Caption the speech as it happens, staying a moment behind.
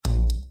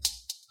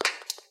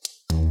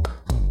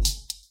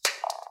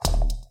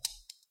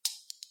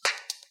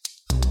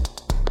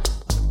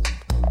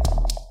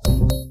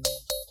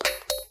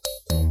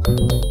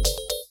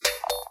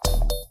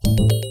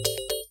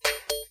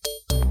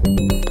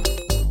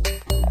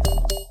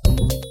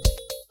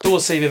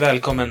säger vi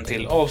välkommen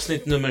till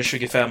avsnitt nummer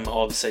 25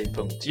 av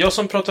Sägpunkt. Jag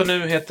som pratar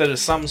nu heter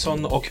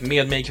Samson och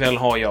med mig ikväll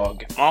har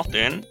jag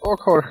Martin och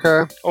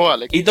Jorge och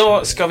Alex.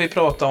 Idag ska vi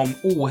prata om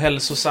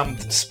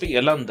ohälsosamt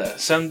spelande.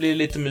 Sen blir det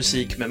lite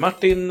musik med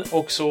Martin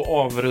och så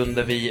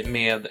avrundar vi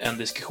med en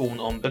diskussion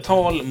om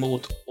betal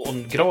mot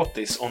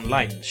gratis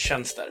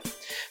online-tjänster.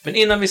 Men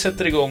innan vi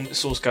sätter igång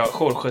så ska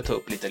Jorge ta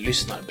upp lite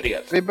lyssnarbrev.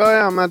 Vi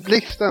börjar med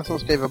Blixten som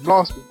skriver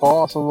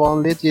bra som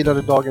vanligt,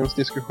 gillade dagens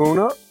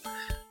diskussioner.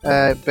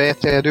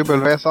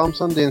 BTW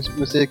Samson, din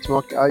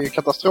musiksmak är ju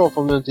katastrof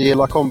om du inte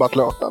gillar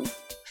Combat-låten.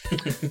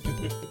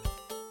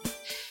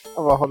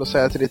 Vad har du att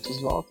säga till ditt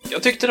försvar?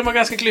 Jag tyckte den var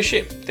ganska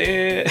klyschig.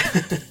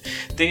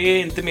 Det är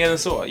inte mer än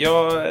så.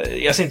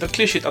 Jag ser inte att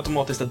klyschigt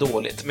automatiskt är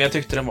dåligt, men jag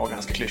tyckte den var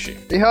ganska klyschig.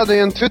 Vi hade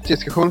ju en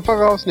Twitter-diskussion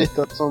förra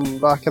avsnittet som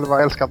verkade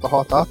vara älskat och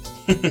hatat.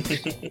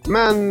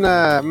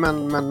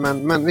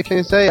 men vi kan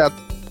ju säga att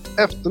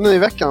efter nu i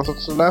veckan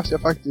så läste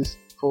jag faktiskt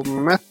på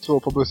Metro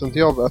på bussen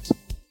till jobbet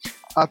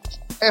att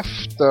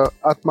efter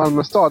att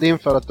Malmö stad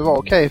införde att det var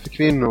okej för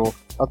kvinnor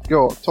att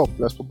gå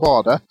topless på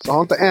badet, så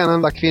har inte en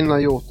enda kvinna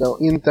gjort det,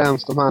 och inte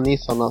ens de här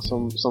nissarna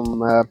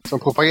som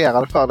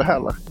propagerade för det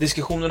heller.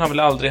 Diskussionen har väl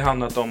aldrig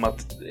handlat om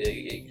att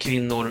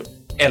kvinnor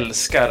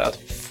älskar att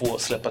få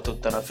släppa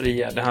tuttarna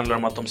fria. Det handlar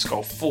om att de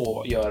ska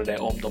få göra det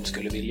om de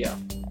skulle vilja.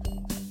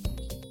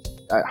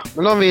 Ja,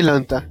 men de vill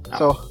inte. Ja.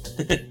 Så.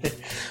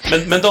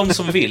 men de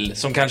som vill,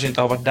 som kanske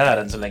inte har varit där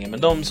än så länge,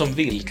 men de som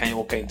vill kan ju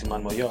åka in till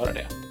Malmö och göra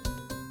det.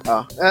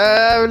 Ja.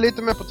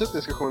 Lite mer på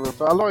diskussionen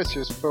för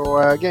Aloysius på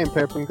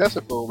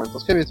gameplay.se-forumet har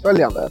skrivit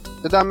följande.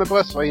 Det där med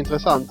bröst var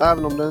intressant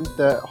även om det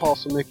inte har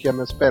så mycket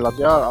med spel att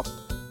göra.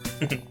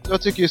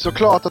 Jag tycker ju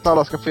såklart att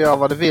alla ska få göra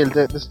vad de vill.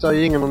 Det stör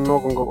ju ingen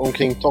någon gång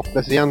omkring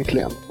topless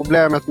egentligen.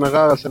 Problemet med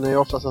rörelsen är ju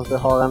oftast att det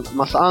har en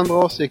massa andra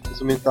åsikter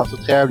som inte är så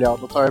trevliga.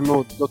 Då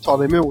tar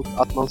det emot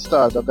att man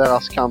stöder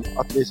deras kamp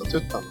att visa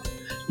tuttarna.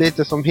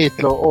 Lite som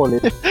Hitler och Oli.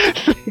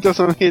 Lite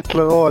som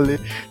Hitler och Oli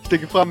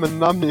sticker fram en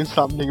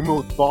namninsamling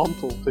mot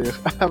barntortyr.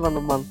 Även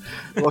om man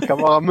råkar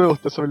vara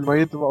mot det så vill man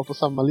ju inte vara på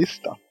samma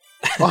lista.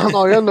 Och han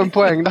har ju ändå en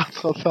poäng där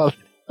trots allt.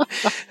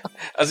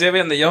 Alltså jag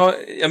vet inte,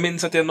 jag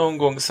minns att jag någon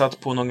gång satt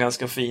på någon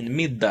ganska fin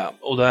middag.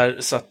 Och där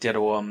satt jag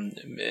då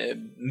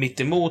mitt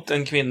emot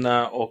en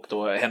kvinna och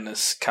då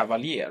hennes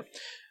kavaljer.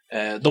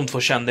 De två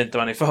kände inte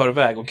varandra i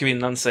förväg och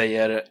kvinnan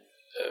säger,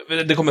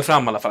 det kommer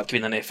fram i alla fall att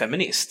kvinnan är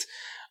feminist.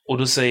 Och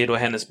då säger då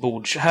hennes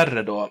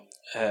bordsherre då,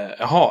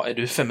 jaha, är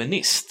du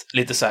feminist?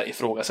 Lite så här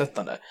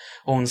ifrågasättande.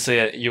 Och hon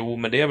säger, jo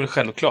men det är väl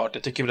självklart.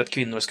 Jag tycker väl att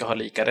kvinnor ska ha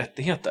lika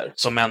rättigheter.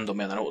 Som män då,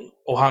 menar hon.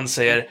 Och han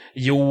säger,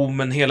 jo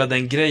men hela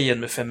den grejen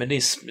med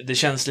feminism, det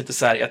känns lite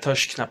så här, jag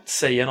törs knappt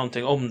säga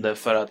någonting om det.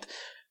 För att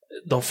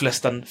de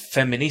flesta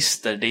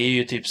feminister, det är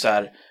ju typ så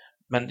här,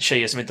 men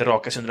tjejer som inte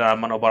rakar sig under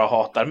armarna och bara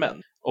hatar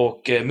män.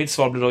 Och mitt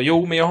svar blir då,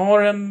 jo men jag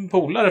har en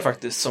polare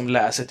faktiskt som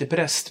läser till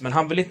präst, men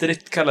han vill inte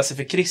riktigt kalla sig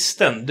för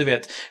kristen. Du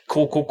vet,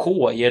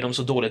 KKK ger dem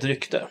så dåligt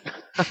rykte.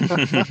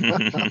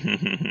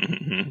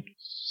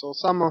 Så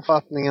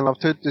sammanfattningen av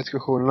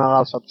tutdiskussionen är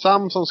alltså att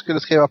Samson skulle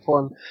skriva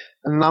på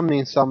en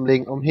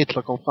namninsamling om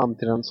Hitler kom fram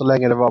till den så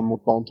länge det var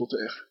mot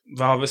barntortyr.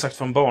 Vad har vi sagt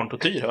från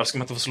barntortyr? Vad ska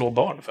man inte få slå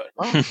barn för?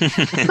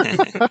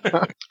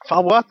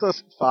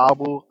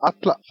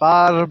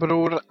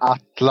 Farbror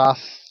Atlas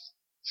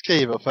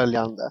skriver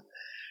följande.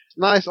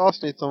 Nice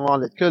avsnitt som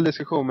vanligt. Kul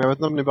diskussion, men jag vet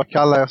inte om ni bör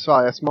kalla er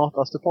Sveriges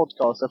smartaste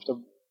podcast efter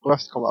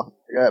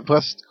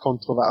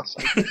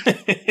bröstkontroversen.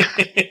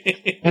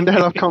 En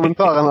del av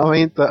kommentarerna var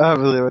inte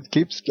överdrivet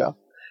klipska.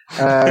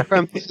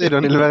 Skämt åsido,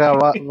 ni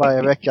levererar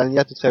varje vecka en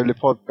jättetrevlig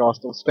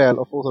podcast om spel,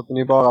 och fortsätter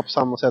ni bara på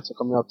samma sätt så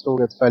kommer jag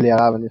troligt följa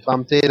er även i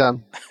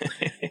framtiden.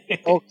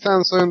 Och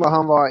sen så undrar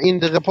han vad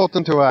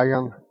Indie-rapporten tog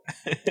vägen.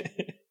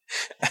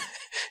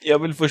 Jag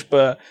vill först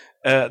börja,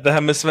 det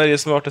här med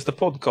Sveriges smartaste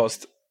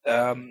podcast.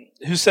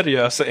 Hur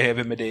seriösa är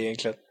vi med det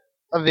egentligen?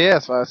 Ja, vi är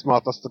Sveriges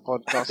smartaste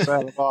podcast, så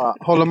är det bara.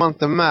 Håller man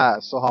inte med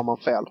så har man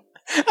fel.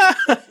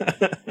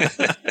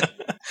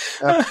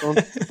 Jag tror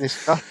inte ni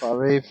skrattar,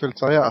 vi är fullt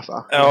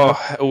seriösa. Ja,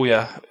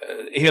 ja.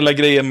 Hela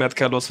grejen med att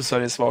kalla oss för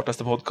Sveriges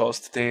smartaste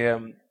podcast,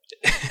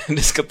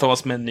 det ska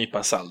tas med en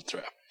nypa salt,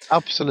 tror jag.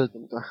 Absolut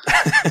inte.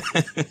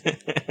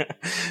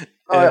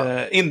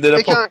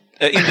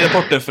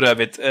 Indie-rapporten för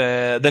övrigt,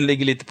 den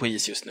ligger lite på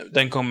is just nu.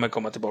 Den kommer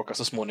komma tillbaka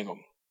så småningom.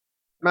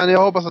 Men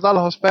jag hoppas att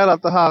alla har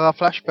spelat det här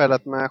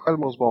flashspelet med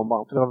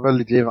självmordsbombaren, för det var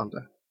väldigt givande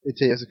i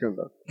 10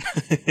 sekunder.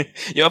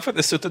 Jag har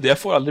faktiskt suttit där, jag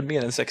får aldrig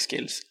mer än 6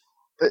 kills.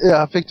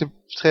 Jag fick typ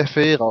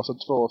 3-4 och så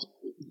 2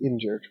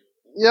 injured.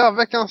 Ja,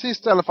 veckans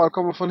sista i alla fall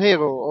kommer från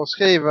Hero och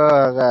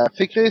skriver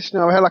fick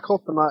rysningar av hela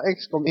kroppen när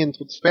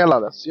XCOM-introt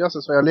spelades.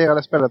 Jösses vad jag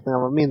lirade spelet när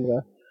jag var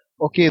mindre.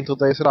 Och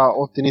introt är ju sådär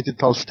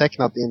 80-90-tals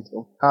tecknat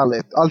intro.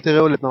 Härligt. Alltid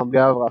roligt när man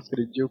blir överraskad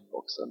i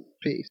jukeboxen.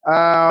 Peace.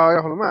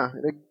 Jag håller med.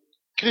 Det är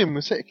grym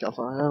musik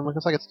alltså. Man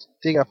kan säkert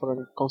digga för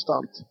den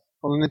konstant.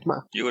 Håller ni inte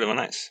med? Jo, det var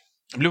nice.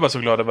 Jag blev bara så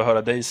glad över att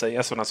höra dig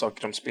säga sådana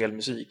saker om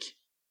spelmusik.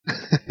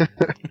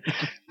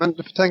 Men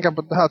du får tänka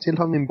på att det här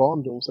tillhör min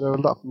barndom, så det är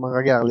väl därför man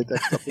reagerar lite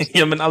extra.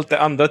 Ja, men allt det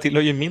andra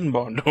tillhör ju min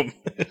barndom.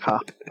 Ja,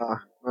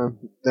 Men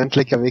det är inte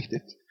lika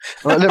viktigt.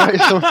 Det var ju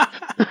som...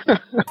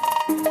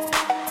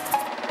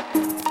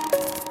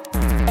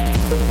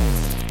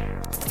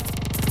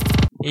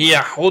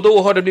 Ja, och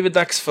då har det blivit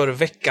dags för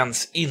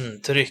veckans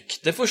intryck.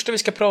 Det första vi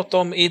ska prata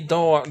om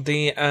idag,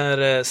 det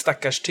är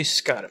stackars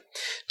tyskar.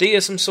 Det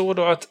är som så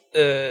då att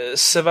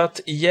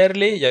Sevat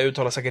Järli, jag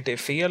uttalar säkert det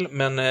fel,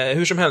 men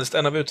hur som helst,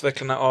 en av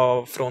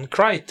utvecklarna från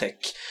Crytek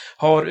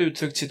har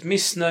uttryckt sitt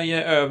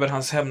missnöje över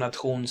hans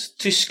hemnations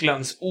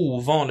Tysklands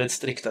ovanligt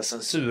strikta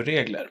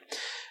censurregler.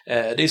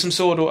 Det är som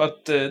så då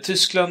att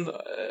Tyskland,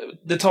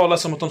 det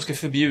talas om att de ska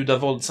förbjuda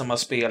våldsamma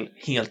spel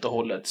helt och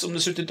hållet. Som det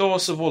ser ut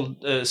idag så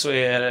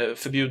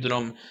förbjuder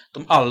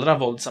de allra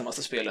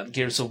våldsammaste spelen.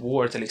 Gears of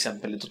War till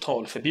exempel är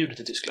totalförbjudet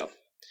i Tyskland.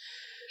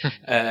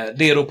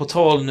 Det är då på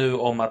tal nu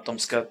om att de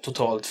ska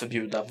totalt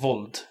förbjuda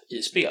våld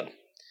i spel.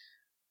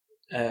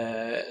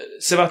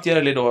 Sevat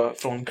Järli då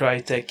från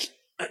Crytek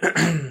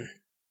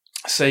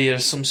säger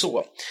som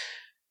så: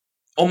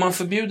 om man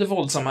förbjuder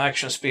våldsamma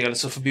actionspel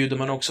så förbjuder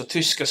man också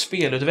tyska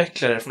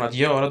spelutvecklare från att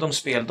göra de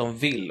spel de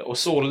vill, och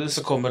således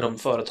så kommer de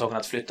företagen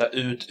att flytta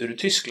ut ur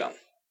Tyskland.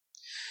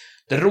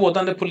 Det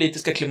rådande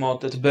politiska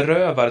klimatet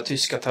berövar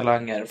tyska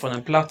talanger från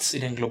en plats i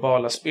den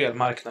globala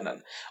spelmarknaden,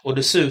 och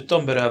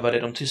dessutom berövar det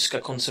de tyska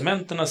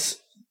konsumenternas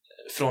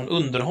från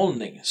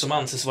underhållning som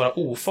anses vara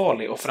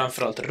ofarlig och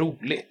framförallt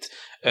roligt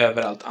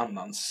överallt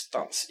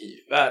annanstans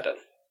i världen.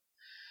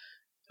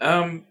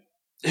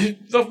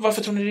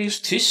 Varför tror ni det är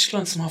just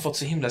Tyskland som har fått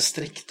så himla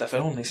strikta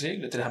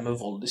förhållningsregler till det här med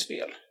våld i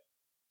spel?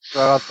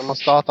 För att de har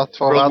startat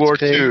 2 World War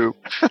världskrig. II.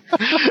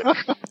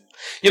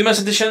 Ja, men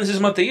alltså, det känns ju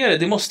som att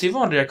det måste ju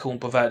vara en reaktion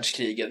på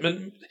världskriget.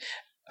 Men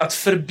att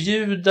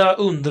förbjuda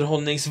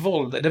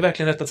underhållningsvåld, är det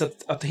verkligen rätt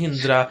sätt att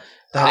hindra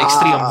det här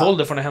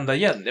extremvåldet från att hända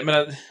igen? Jag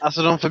menar...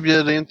 Alltså de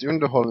förbjuder ju inte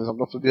underhållning,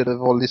 de förbjuder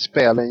våld i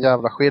spel. Det är en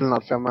jävla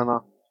skillnad, för jag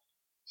menar,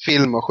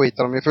 filmer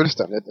skiter de ju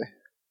fullständigt i.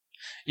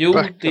 Jo,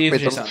 Böcker det är ju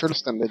skiter de sant.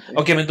 fullständigt i.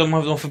 Okej,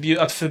 men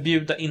att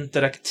förbjuda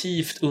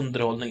interaktivt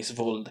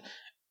underhållningsvåld,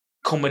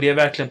 kommer det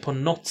verkligen på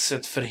något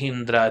sätt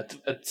förhindra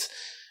ett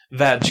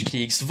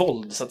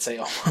världskrigsvåld, så att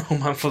säga, om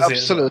man får se det?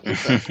 Absolut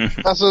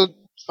inte. Alltså,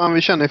 fan,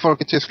 vi känner ju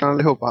folk i Tyskland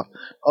allihopa.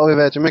 Och vi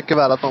vet ju mycket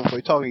väl att de får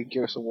ju tag i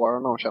Gears of War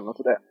och någon känner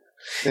för det.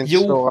 Det är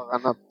inte svårare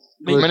än att...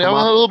 Men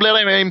hur blir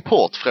det med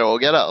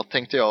importfråga där?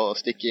 Tänkte jag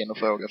sticka in och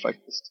fråga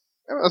faktiskt.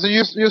 Alltså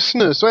just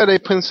nu så är det i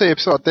princip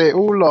så att det är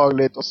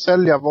olagligt att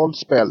sälja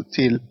våldsspel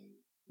till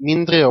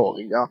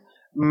mindreåriga.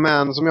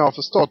 Men som jag har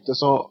förstått det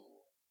så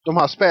de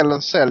här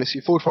spelen säljs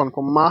ju fortfarande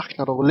på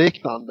marknader och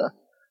liknande.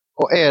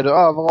 Och är du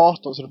över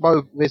 18 så är det bara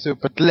att visa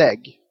upp ett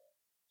lägg.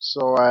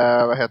 Så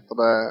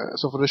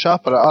så får du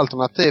köpa det.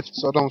 Alternativt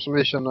så de som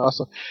vi känner,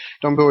 alltså,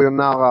 de bor ju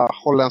nära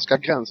holländska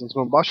gränsen, så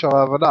de bara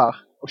kör över där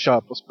och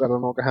köper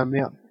spelen och åker hem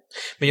igen.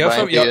 Men jag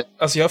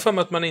har för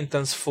mig att man inte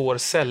ens får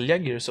sälja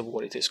Gears of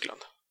War i Tyskland.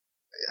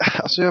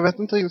 Alltså jag vet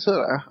inte riktigt hur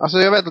det är. Alltså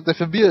jag vet att det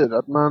är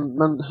förbjudet,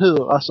 men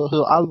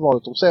hur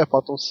allvarligt de ser på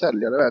att de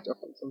säljer, det vet jag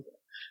faktiskt inte.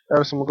 Det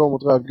är som att gå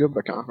mot röd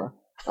gubbe kanske.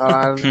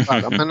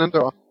 Men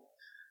ändå.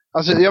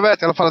 Alltså jag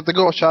vet i alla fall att det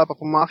går att köpa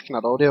på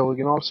marknader och det är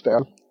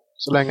originalspel.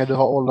 Så länge du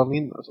har åldern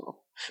inne. Så.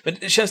 Men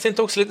känns det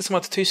inte också lite som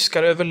att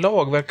tyskar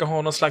överlag verkar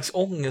ha någon slags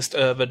ångest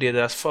över det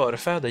deras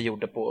förfäder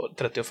gjorde på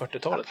 30- och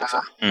 40-talet? Liksom?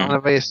 Han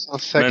är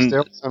visst 60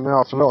 år sedan, jag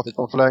har förlåtit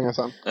dem för länge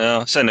sedan.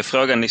 Ja, sen är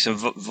frågan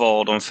liksom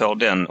var de får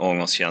den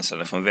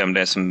ångestkänslan, från vem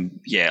det är som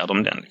ger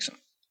dem den liksom.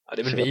 Ja,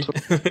 det är väl vi.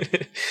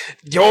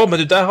 Ja,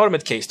 men där har de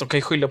ett case. De kan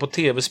ju skylla på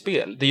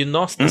tv-spel. Det är ju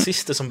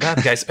nazister som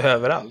bad guys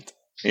överallt.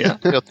 Ja,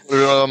 jag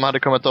tror de hade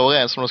kommit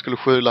överens om de skulle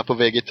skylla på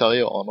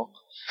vegetarianer.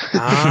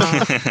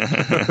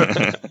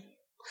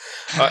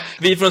 Ja,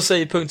 vi från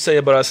Säg.punkt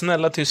säger bara: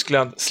 snälla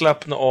Tyskland,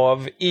 slappna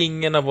av.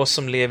 Ingen av oss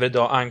som lever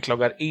idag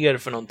anklagar er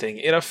för någonting.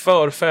 Era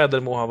förfäder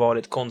må ha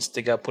varit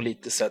konstiga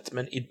politiskt sett,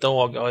 men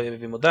idag är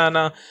vi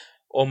moderna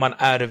och man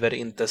ärver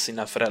inte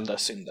sina föräldrars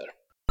synder.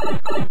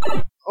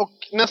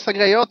 Och nästa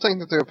grej jag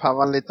tänkte ta upp här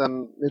var en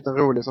liten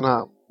rolig sån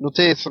här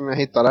notis som jag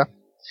hittade.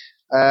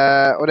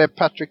 Och det är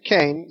Patrick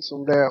Kane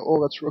som blev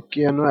årets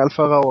rookie i NHL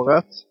förra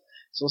året,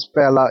 som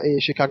spelar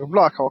i Chicago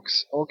Blackhawks.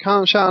 Och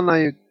han tjänar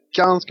ju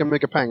ganska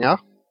mycket pengar.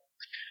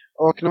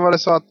 Och nu var det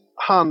så att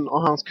han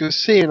och hans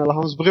kusin eller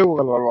hans bror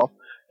eller vad det var,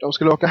 de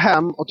skulle åka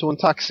hem och tog en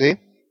taxi.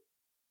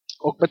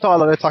 Och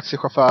betalade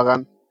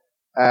taxichauffören,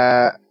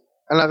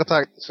 eller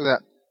rättare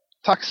sagt,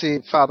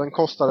 taxifärden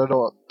kostade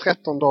då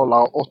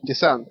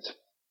 $13.80.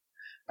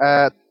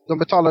 De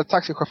betalade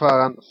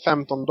taxichauffören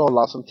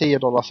 $15, sen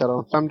 $10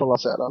 sedan, $5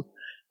 sedan.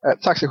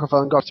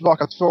 Taxichauffören gav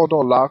tillbaka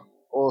 $2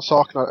 och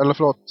saknade, eller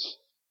förlåt,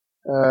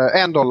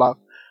 $1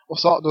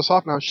 och då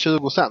saknar han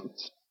 20 cent.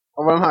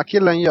 Och vad den här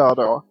killen gör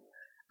då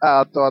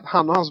är att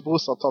han och hans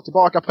brorsa tar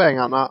tillbaka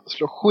pengarna,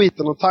 slår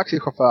skiten av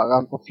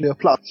taxichauffören och flyr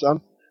platsen.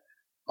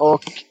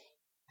 Och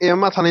i och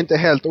med att han inte är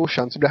helt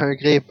okänd så blir han ju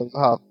gripen så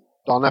här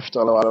dagen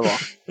efter eller vad det var.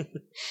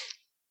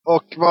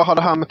 Och vad har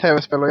det här med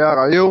tv-spel att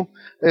göra? Jo,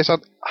 det är så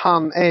att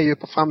han är ju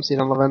på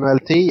framsidan av NHL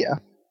 10.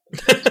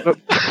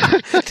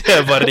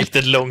 Det var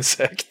riktigt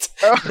långsökt.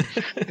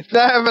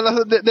 Nej, men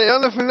alltså, det jag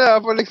ändå funderar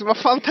på liksom, vad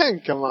fan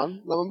tänker man?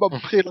 När man bara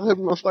prillar upp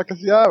någon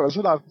stackars jävel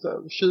sådär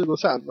för 20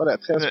 cent, vad det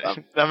är, 3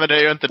 spänn. Nej, men det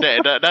är ju inte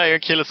det. Det är ju en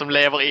kille som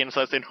lever in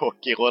sig i sin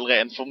hockeyroll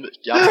rent för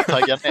mycket. Han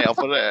taggar ner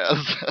på det.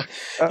 Alltså.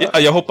 Ja,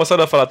 jag hoppas i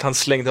alla fall att han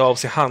slängde av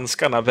sig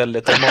handskarna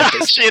väldigt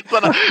dramatiskt. Shit,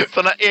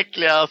 såna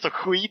äckliga, alltså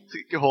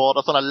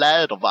skithårda såna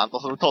lädervantar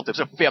som det tar typ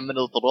så 5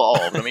 minuter att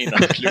dra av dem innan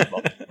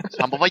klubban.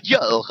 Han bara, vad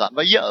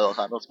gör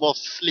han? Och så bara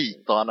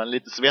sliter han en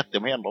lite svettig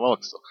om händerna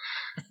också.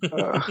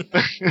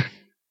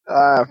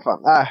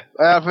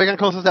 Fan. Vi kan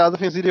konstatera att det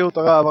finns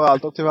idioter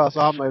överallt och tyvärr så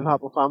hamnar den här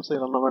på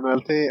framsidan av en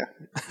LTE.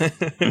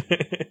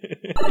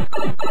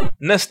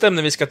 Nästa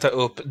ämne vi ska ta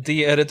upp,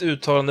 det är ett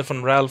uttalande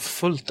från Ralph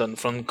Fulton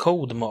från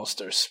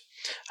Codemasters.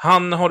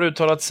 Han har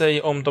uttalat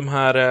sig om de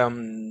här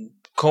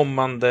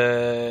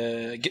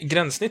kommande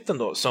gränssnitten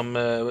då,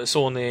 som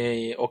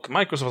Sony och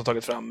Microsoft har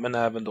tagit fram, men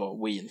även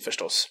då Wii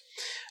förstås.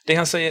 Det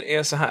han säger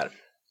är så här: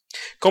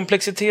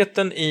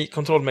 komplexiteten i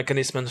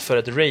kontrollmekanismen för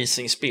ett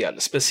racingspel,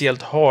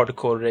 speciellt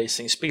hardcore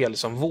racingspel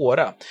som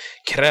våra,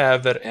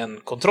 kräver en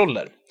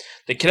kontroller.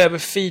 Det kräver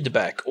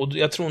feedback, och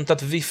jag tror inte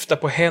att vifta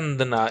på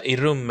händerna i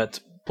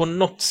rummet på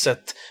något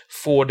sätt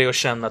får dig att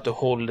känna att du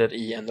håller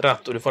i en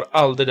ratt, och du får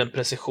aldrig den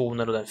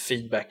precisionen och den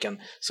feedbacken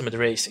som ett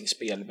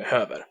racingspel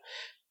behöver.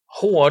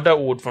 Hårda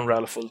ord från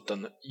Ralph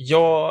Fulton.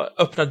 Jag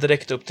öppnar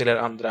direkt upp till er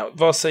andra.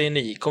 Vad säger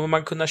ni? Kommer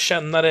man kunna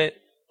känna det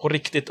på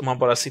riktigt om man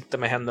bara sitter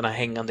med händerna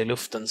hängande i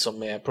luften som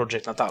med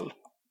Project Natal?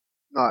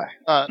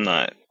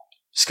 Nej.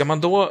 Ska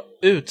man då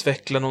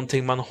utveckla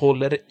någonting man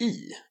håller i?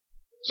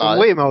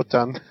 Som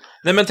Wiimoten.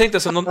 Nej, men tänk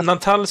dig så,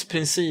 Natals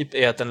princip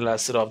är att den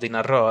läser av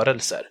dina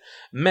rörelser.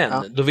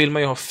 Men då vill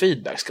man ju ha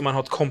feedback. Ska man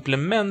ha ett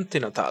komplement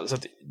till Natal så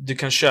att du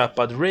kan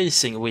köpa ett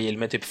racing wheel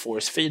med typ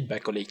force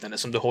feedback och liknande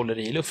som du håller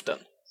i luften?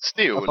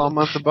 Varför har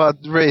man inte bara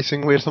ett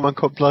racing wheel som man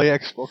kopplar i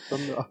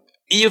Xboxen då?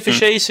 I och för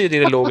sig så är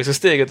det logiska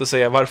steget att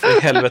säga varför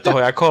i helvete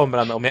har jag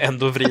kameran om jag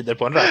ändå vrider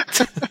på en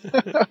ratt?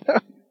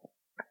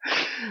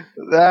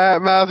 Nej,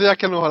 men alltså jag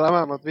kan nog hålla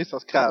med om att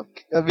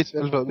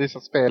vissa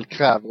spel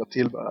kräver ett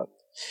tillbehör.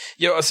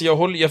 Ja, alltså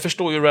jag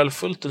förstår ju Ralph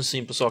Fultons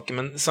syn på saker,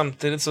 men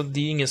samtidigt så det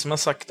är ingen som har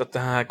sagt att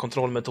den här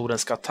kontrollmetoden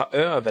ska ta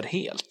över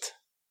helt.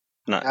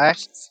 Nej.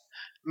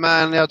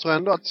 Men jag tror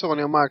ändå att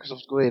Sony och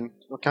Microsoft går in,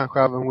 och kanske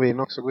även Win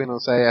också går in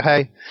och säger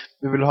hej,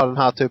 vi vill ha den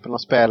här typen av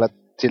spelet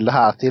till det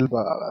här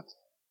tillbehöret.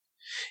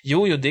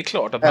 Jo, det är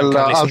klart att man eller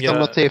kan liksom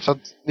alternativt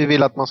att vi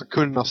vill att man ska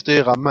kunna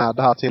styra med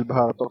det här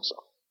tillbehöret också.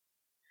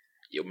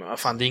 Jo, men vad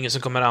fan, det är ingen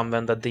som kommer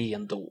använda det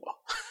ändå.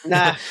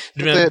 Nej,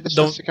 det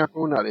känns ju kanske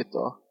onödigt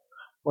då.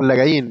 Och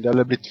lägga in det,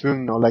 eller bli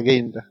tvungna att lägga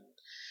in det.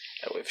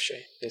 Ja, i och för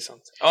sig, det är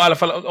sant. Ja, i alla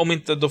fall, om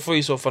inte, då får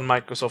ju så fall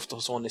Microsoft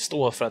och Sony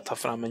stå för att ta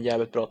fram en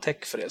jävligt bra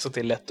tech för det, så att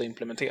det är lätt att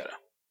implementera.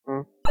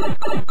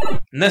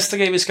 Nästa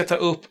grej vi ska ta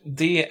upp,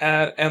 det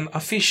är en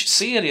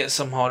affischserie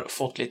som har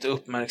fått lite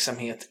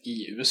uppmärksamhet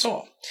i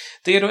USA.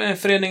 Det är då en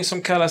förening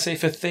som kallar sig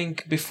för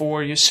Think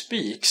Before You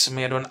Speak, som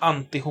är då en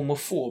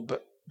anti-homofob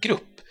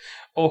grupp.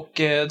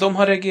 Och de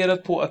har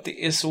reagerat på att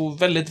det är så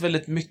väldigt,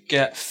 väldigt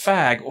mycket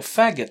fag och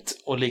faggot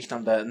och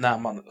liknande när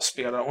man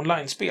spelar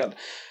online-spel.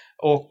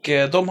 Och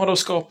de har då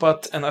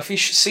skapat en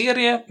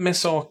affischserie med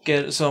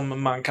saker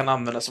som man kan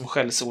använda som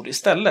skällsord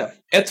istället.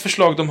 Ett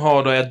förslag de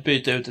har då är att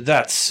byta ut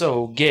 "That's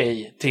so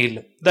gay"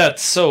 till "That's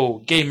so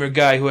gamer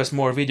guy who has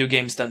more video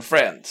games than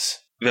friends".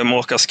 Vem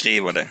orkar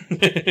skriva det?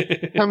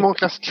 Vem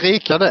orkar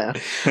skrika det?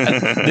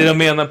 Det de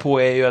menar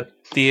på är ju att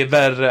det är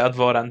värre att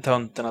vara en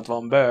tönt än att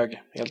vara en bög,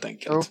 helt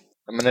enkelt.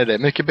 Men är det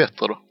mycket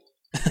bättre då?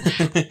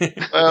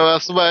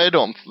 Alltså vad är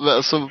de?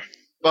 Alltså,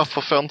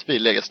 varför får inte vi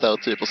lägga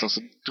stereotyper och sen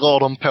så drar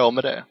de på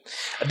med det?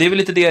 Det är väl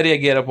lite det jag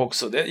reagerar på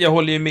också. Jag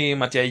håller ju med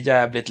om att jag är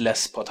jävligt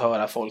less på att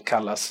höra folk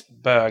kallas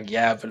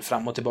bögjävel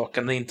fram och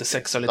tillbaka när inte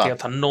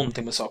sexualitet har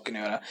någonting med saken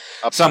att göra.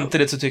 Absolut.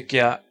 Samtidigt så tycker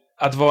jag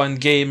att vara en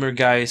gamer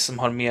guy som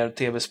har mer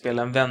tv-spel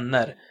än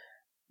vänner,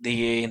 det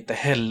är inte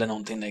heller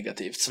någonting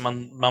negativt. Så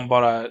man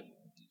bara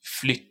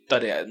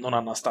flyttar det någon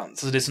annanstans.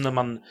 Så det är som när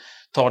man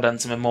tar den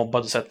som är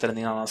mobbad och sätter den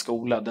i en annan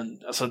skola.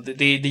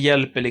 Det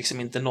hjälper liksom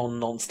inte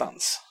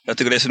någonstans. Jag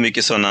tycker det är så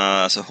mycket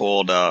sådana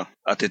hårda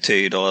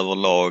attityder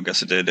överlag.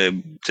 Alltså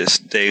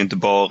det är ju inte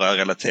bara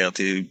relaterat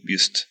till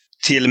just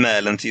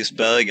tillmälen till just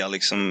bögar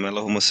liksom,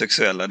 eller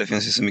homosexuella. Det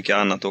finns ju så mycket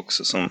annat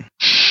också som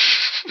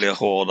blir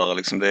hårdare.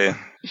 Liksom. Det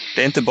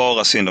är inte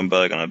bara synd om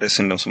bögarna, det är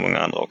synd om så många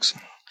andra också.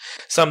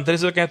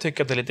 Samtidigt så kan jag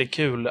tycka att det är lite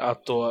kul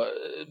att då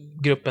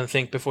gruppen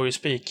Think Before You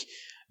Speak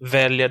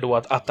väljer då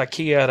att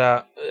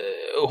attackera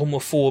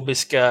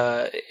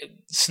homofobiska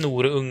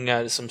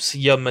snorungar som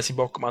gömmer sig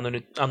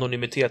bakom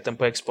anonymiteten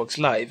på Xbox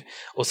Live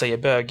och säger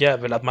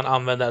bögjävel, att man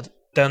använder att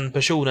den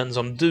personen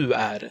som du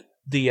är,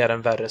 det är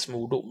en värre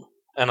smordom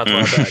än att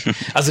vara bög.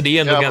 Alltså det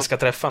är ändå ganska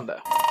träffande.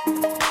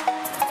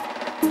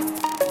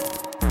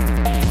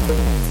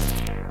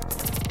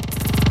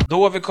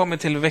 Då har vi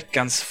kommit till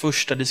veckans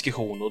första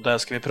diskussion och där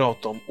ska vi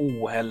prata om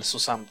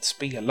ohälsosamt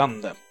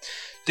spelande.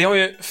 Det har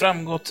ju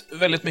framgått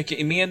väldigt mycket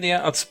i media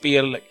att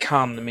spel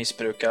kan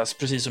missbrukas,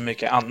 precis som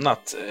mycket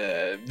annat.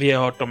 Vi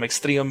har hört om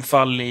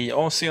extremfall i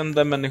Asien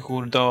där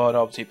människor dör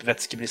av typ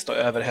vätskebrist och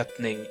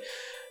överhettning.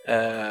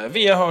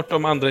 Vi har hört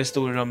om andra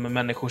historier om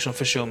människor som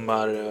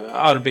försummar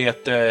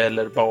arbete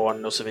eller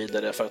barn och så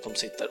vidare för att de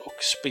sitter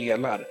och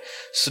spelar.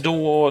 Så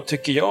då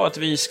tycker jag att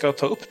vi ska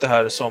ta upp det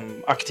här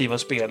som aktiva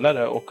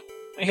spelare och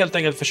helt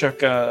enkelt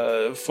försöka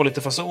få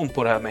lite fason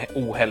på det här med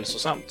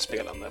ohälsosamt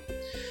spelande.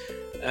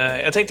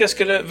 Jag tänkte jag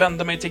skulle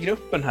vända mig till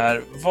gruppen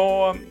här.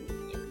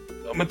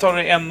 Om vi tar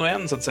det en och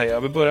en så att säga.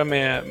 Vi börjar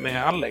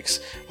med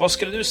Alex. Vad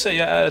skulle du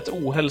säga är ett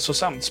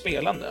ohälsosamt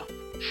spelande?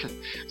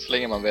 Så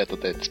länge man vet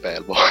att det är ett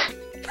spel bara.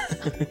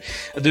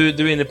 Du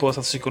är inne på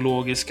så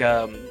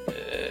psykologiska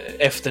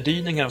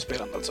efterdyningar av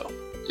spelande alltså?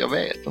 Jag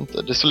vet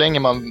inte. Det är så länge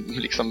man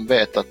liksom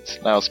vet att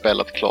när jag har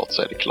spelat klart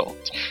så är det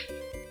klart.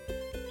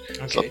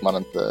 Okay. Så att man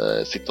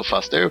inte sitter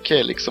fast. Det är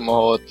okej liksom att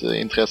ha ett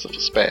intresse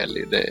för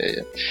spel.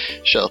 Det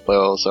köper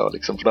jag och så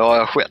liksom, för det har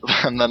jag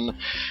själv. Men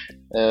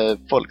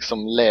folk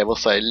som lever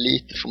sig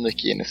lite för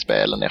mycket in i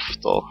spelen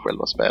efter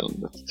själva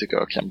spelandet tycker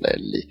jag kan bli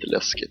lite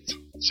läskigt.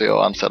 Så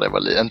jag anser det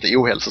var inte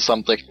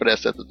ohälsosamt direkt på det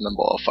sättet, men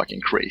bara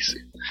fucking crazy.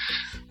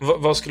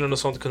 Vad skulle något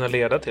sånt kunna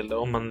leda till då,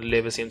 om man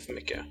lever sig in för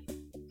mycket?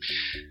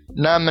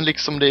 Nej, men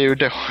liksom det är ju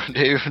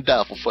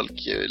därför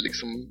folk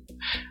liksom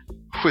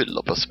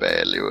skyller på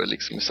spel ju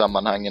liksom i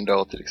sammanhangen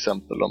då, till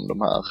exempel om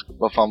de här,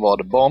 vad fan var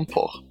det,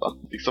 barnporr, va?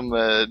 Liksom,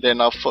 det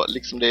är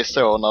liksom det är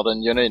så när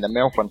den genuina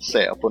människan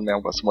ser på en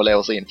människa som har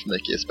lever sig in för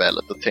mycket i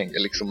spelet och tänker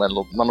liksom,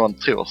 eller när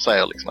någon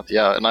säger liksom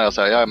att när jag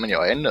säger men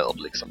jag är nörd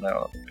liksom,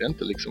 jag är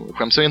inte liksom,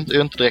 skäms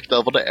ju inte direkt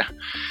över det,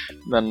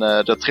 men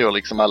då tror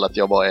liksom alla att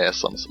jag bara är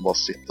sån som bara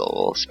sitter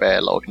och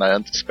spelar, och när jag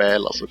inte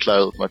spelar så klär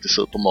jag ut mig till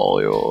Super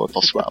Mario och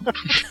tar svamp.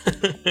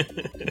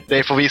 Det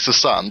är förvisso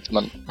sant,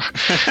 men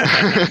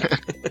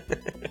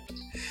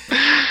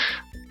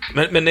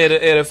Men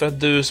är det för att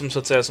du som så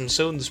att säga som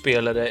sund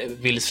spelare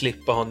vill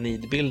slippa ha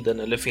nidbilden,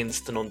 eller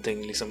finns det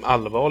någonting liksom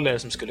allvarligare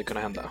som skulle kunna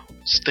hända?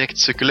 Strikt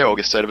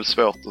psykologiskt är det väl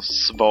svårt att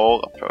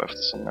svara på,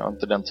 eftersom jag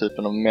inte är den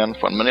typen av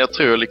människan. Men jag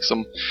tror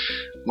liksom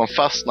man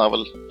fastnar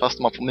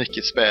man för mycket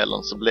i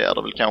spelen så blir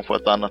det väl kanske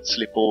ett annat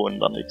slipper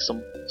undan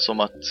liksom, som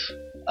att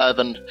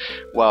även,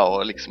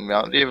 liksom,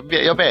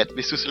 jag vet,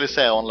 vi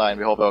socialiserar online,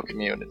 vi har vår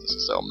community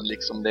och så, men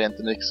liksom det är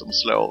inte mycket som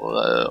slår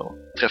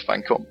träffa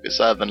en kompis.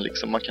 Även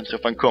liksom, man kan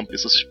träffa en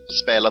kompis och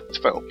spela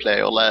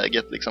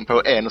 2-player-läget liksom,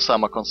 på en och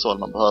samma konsol.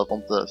 Man behöver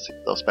inte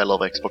sitta och spela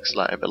över Xbox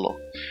Live eller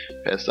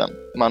PSN.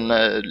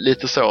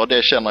 Lite så,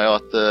 det känner jag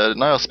att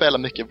när jag spelar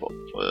mycket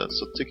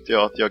så tyckte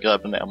jag att jag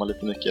grävde ner mig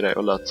lite mycket i det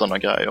och lät sådana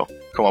grejer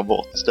komma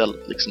bort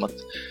istället. Liksom att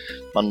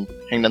man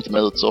hängde inte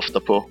med ut så ofta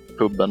på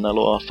puben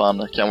eller vad fan.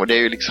 Det är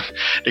ju liksom,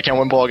 det kan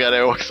vara en bra grej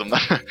det också,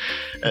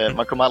 men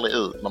man kom aldrig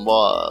ut. Man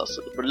bara,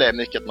 så det blev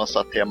mycket att man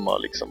satt hemma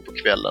liksom på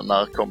kvällen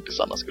när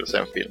kompisarna skulle se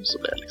en film, så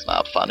blev det liksom,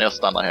 fan jag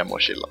stannar hemma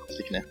och chillar,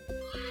 stick ner.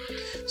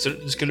 Så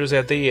skulle du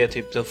säga att det är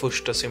typ den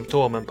första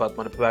symptomen på att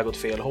man är på väg åt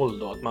fel håll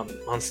då? Att man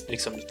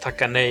liksom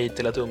tackar nej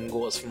till att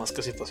umgås för man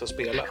ska sitta och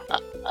spela?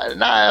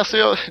 Nej, alltså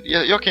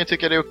jag kan ju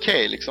tycka det är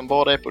okej, liksom,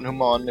 bara det är på en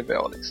human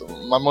nivå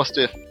liksom. Man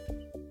måste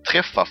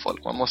träffa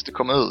folk, man måste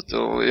komma ut,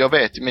 och jag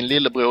vet min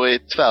lillebror är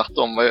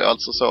tvärtom,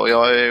 alltså så,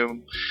 jag är ju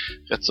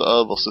rätt så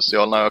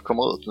översocial när jag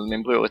kommer ut, men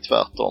min bror är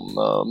tvärtom,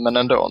 men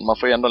ändå, man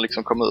får ju ändå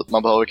liksom komma ut,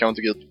 man behöver kanske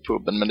inte gå ut på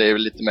puben, men det är ju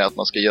lite mer att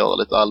man ska göra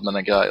lite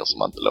allmänna grejer som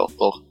man inte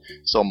låter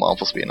sommaren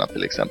försvinna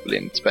till exempel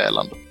in i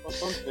spelande.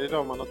 Varför inte? Det är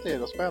då man har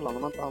tid att spela när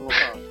man inte har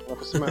något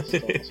på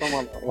semester och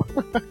sommarlov.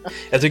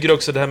 Jag tycker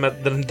också det här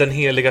med den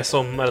heliga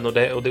sommaren och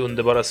det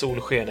underbara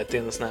solskenet, det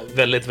är en sån här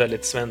väldigt,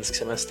 väldigt svensk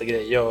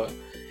semestergrej. Jag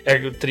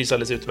trivs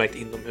alldeles utmärkt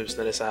inomhus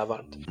när det är så här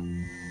varmt.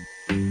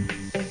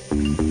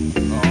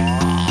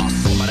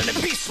 Sommaren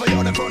är piss, vad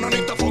gör den för någon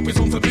nytta? Folk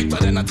som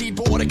förflyttar denna tid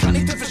på året kan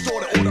inte förstå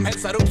det. Och de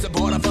hetsar upp sig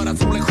bara för att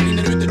solen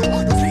skiner ute då.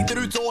 De sliter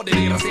ut så, det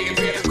är deras eget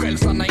fel. Själv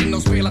stanna in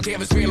och spela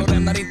tv-spel och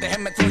lämnar inte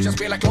hemmet förrän jag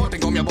spelar klart. En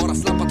gång jag bara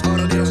slapp att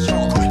höra deras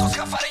tjat. Gå ut och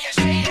skaffa dig en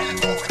tjej eller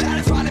två, för där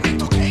är fan är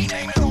mitt okej,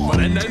 nej men då.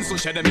 Varenda en som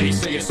känner mig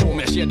säger så, men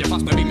jag kedjar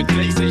fast mig vid mitt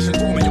PlayStation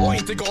 2. Men jag är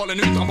inte galen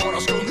utan bara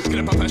skum.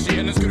 Greppa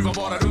persiennen, skruva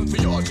bara runt,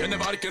 för jag känner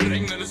varken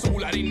regn eller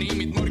sol här inne i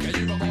mitt mörka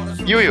ljuva bara.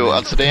 Jo,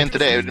 alltså det är inte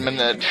det, men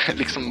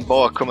liksom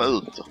bara komma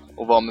ut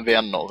och vara med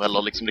vänner,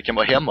 eller liksom det kan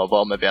vara hemma och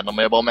vara med vänner,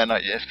 men jag bara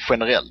menar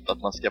generellt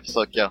att man ska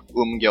försöka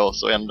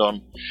umgås och ändå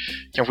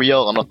kanske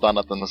göra något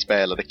annat än att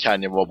spela. Det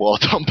kan ju vara bra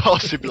att ta en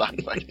paus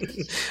ibland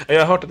faktiskt. Jag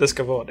har hört att det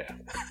ska vara det.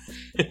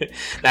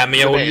 Nej, men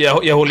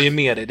jag håller ju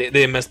med dig.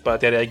 Det är mest bara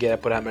att jag reagerar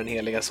på det här med den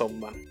heliga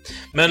sommaren.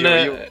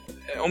 Men jo.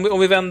 Om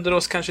vi vänder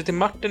oss kanske till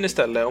Martin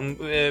istället, om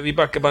vi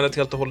backar bandet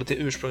helt och hållet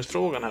till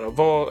ursprungsfrågan här då.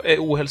 Vad är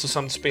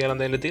ohälsosamt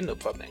spelande enligt din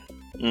uppfattning?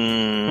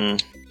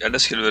 Ja, det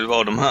skulle väl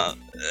vara de här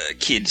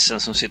kidsen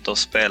som sitter och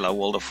spelar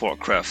World of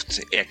Warcraft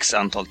x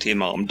antal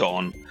timmar om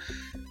dagen.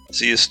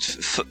 Så just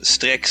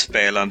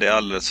streckspelande i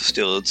alldeles för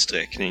stor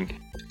utsträckning.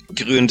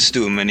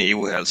 Grundstommen i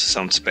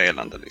ohälsosamt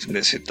spelande. Liksom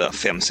det sitter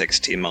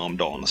 5-6 timmar om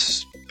dagen och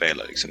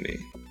spelar liksom i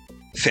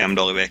 5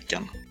 dagar i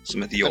veckan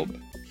som ett jobb.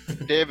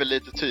 det är väl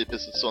lite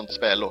typiskt ett sånt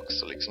spel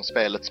också. Liksom,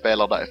 spelet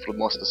spelar dig för du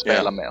måste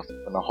spela mer för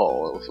att kunna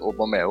ha och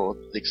vara med och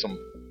liksom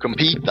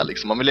competa.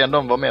 Liksom. Man vill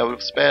ändå vara med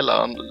och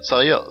spela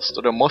seriöst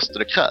och då måste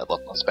det kräva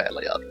att man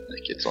spelar jävligt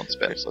mycket i ett sånt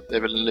spel. Så att det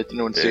är väl en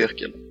liten ond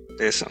cirkel.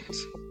 Det är sant.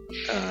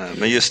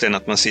 Men just det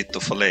att man sitter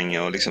för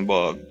länge och liksom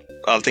bara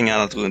allting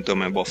annat runt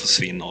om en bara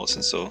försvinner och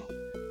sen så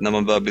när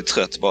man börjar bli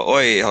trött bara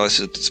oj, har jag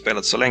suttit och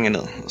spelat så länge nu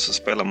och så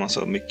spelar man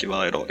så mycket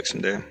varje dag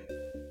liksom. Det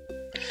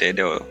är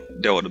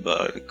då det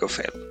börjar gå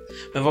fel.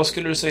 Men vad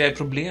skulle du säga är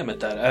problemet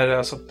där? Är det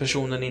alltså att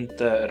personen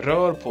inte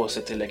rör på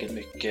sig tillräckligt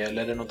mycket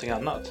eller är det någonting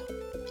annat?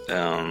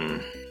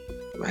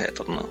 Vad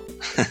heter det nu?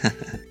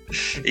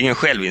 Ingen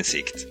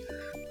självinsikt.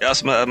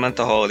 Alltså man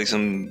inte har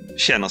liksom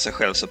känner sig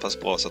själv så pass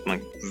bra så att man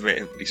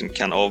liksom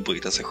kan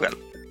avbryta sig själv.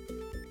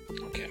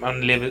 Okej,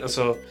 man lever,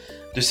 alltså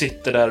du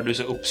sitter där och du är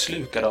så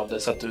uppslukad av det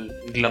så att du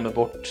glömmer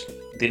bort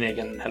din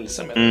egen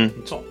hälsa med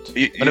något sånt.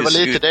 Men det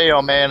var lite det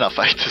jag menar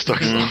faktiskt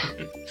också.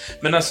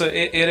 Men alltså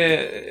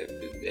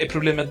är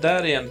problemet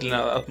där egentligen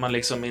att man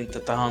liksom inte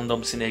tar hand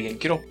om sin egen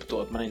kropp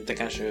då? Att man inte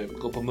kanske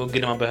går på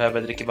muggen när man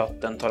behöver, dricka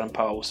vatten, tar en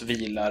paus,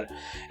 vilar?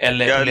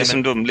 Eller ja,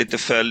 liksom de lite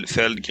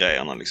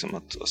följdgrejerna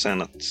liksom. Och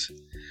sen att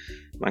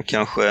man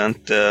kanske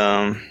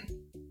inte...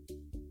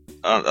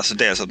 Alltså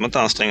dels att man inte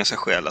anstränger sig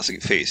själv, alltså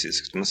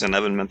fysiskt, men sen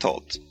även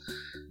mentalt.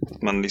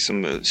 Att man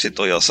liksom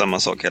sitter och gör samma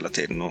sak hela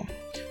tiden. Och...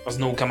 Fast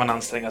nog kan man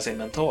anstränga sig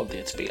mentalt i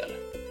ett spel.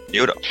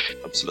 Jo då,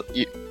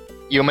 absolut.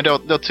 Jo, men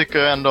då tycker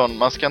jag ändå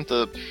man ska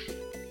inte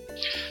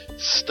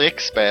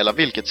streckspela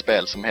vilket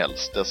spel som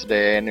helst. Alltså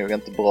det är nog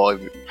inte bra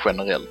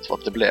generellt för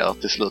att det blir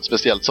till slut.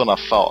 Speciellt sådana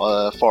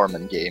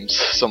farming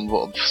games som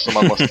WoW. Som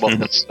man måste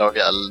bara slå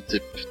ihjäl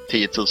typ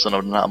 10 000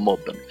 av den här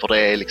mobben. För det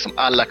är liksom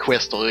alla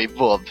quester i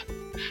WoW.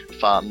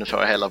 Fan, nu får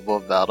jag hela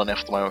WoW-världen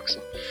efter mig också.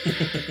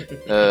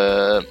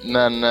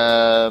 Men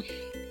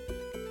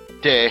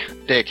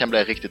det kan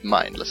bli riktigt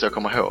mindless. Jag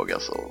kommer ihåg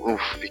alltså,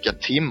 vilka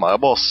timmar jag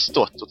bara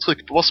stått och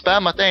tryckt på. Bara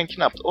spammat en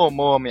knapp om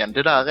och om igen.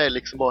 Det där är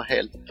liksom bara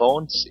helt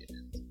vansinnigt.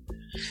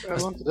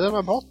 Var inte det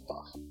med borta?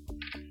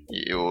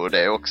 Jo,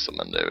 det också,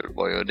 men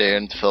det är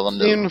inte förrän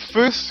nu. Din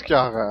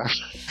fuskare!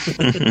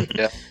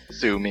 Ja,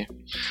 Zoomy.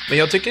 Men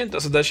jag tycker inte,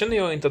 alltså där känner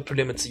jag inte att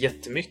problemet så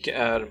jättemycket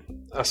är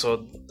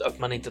alltså att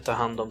man inte tar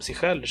hand om sig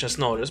själv. Det känns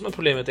snarare som att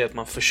problemet är att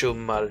man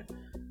försummar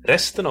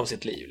resten av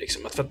sitt liv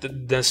liksom. För att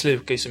den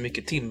slukar ju så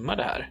mycket timmar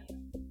det här.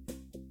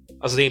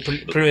 Alltså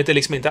problemet är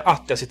liksom inte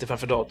att jag sitter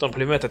framför datorn.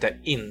 Problemet är att jag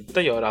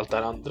inte gör allt det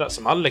här andra.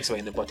 Som Alex var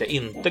inne på, att jag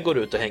inte går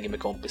ut och hänger med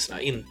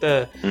kompisarna.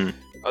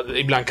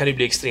 Ibland kan det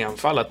bli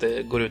extremfall att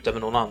det går ut över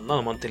någon annan.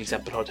 Om man till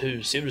exempel har ett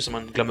husdjur som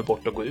man glömmer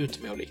bort att gå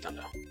ut med och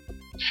liknande.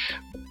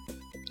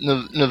 Nu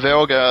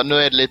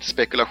är det lite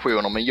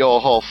spekulationer, men jag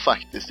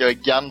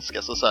är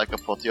ganska så säker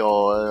på att jag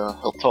har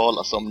hört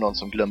talas om någon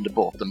som glömde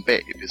bort en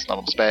bebis när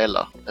de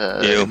spelar.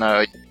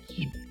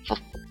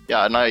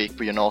 När jag gick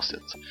på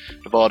gymnasiet.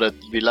 Det var det,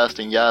 vi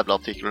läste en jävla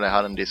artikel och jag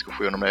hade en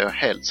diskussion om det. Jag är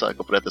helt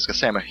säker på det. Jag ska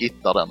se om jag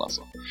hittar den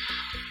alltså.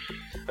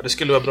 Ja, det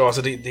skulle vara bra.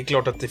 Alltså, det är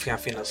klart att det kan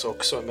finnas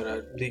också. Jag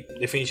menar,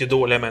 det finns ju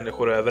dåliga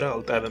människor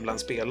överallt, även bland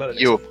spelare.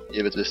 Liksom. Jo,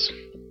 givetvis.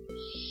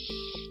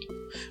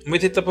 Om vi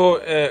tittar på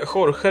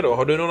Jorge då,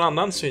 har du någon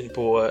annan syn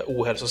på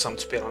ohälsosamt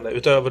spelande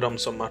utöver de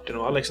som Martin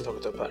och Alex har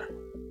tagit upp här?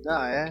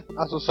 Nej,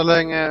 alltså så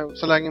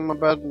länge man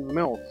börjar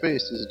må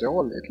fysiskt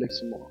dåligt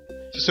liksom och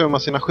försumma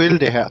sina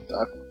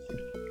skyldigheter,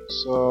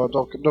 så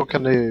då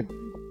kan det ju,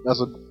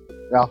 alltså,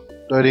 ja,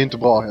 då är det inte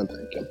bra helt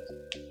enkelt.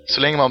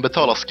 Så länge man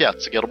betalar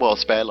skatt så går det bra att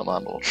spela med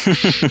andra.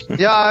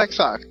 Ja,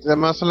 exakt. Ja,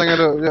 men så länge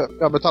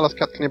jag betalar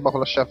skatt kan ni bara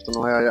hålla käften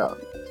om vad jag gör.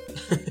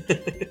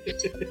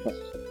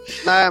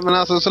 Nej, men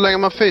alltså så länge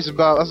man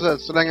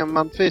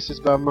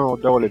fysiskt börjar må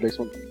dåligt,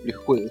 liksom blir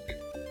sjuk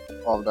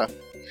av det,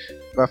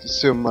 börjar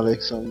försumma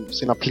liksom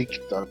sina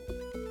plikter,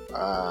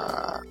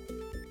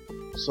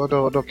 så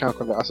då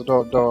kanske det, alltså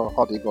då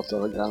har det gått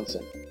över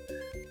gränsen.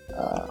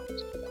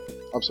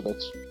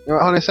 Absolut.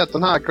 Ja, har ni sett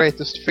den här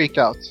Greatest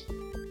Freakout?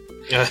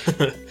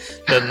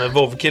 Den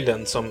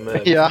WoW-killen som...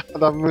 Ja,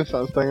 där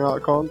mussan stänger av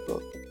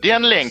kontot.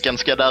 Den länken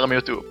ska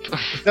däremot upp.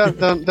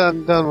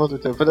 Den måste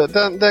vi ta upp.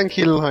 För den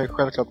killen har ju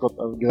självklart gått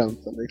över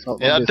gränsen. Liksom.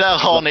 Ja, där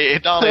har ni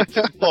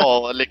ett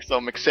bra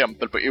liksom,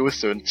 exempel på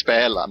osunt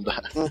spelande.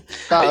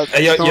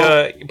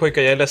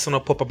 Pojkar, jag är ledsen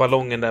att poppa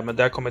ballongen där, men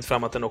det har kommit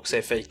fram att den också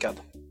är fejkad.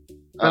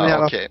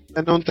 Men okay. Det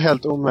är nog inte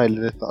helt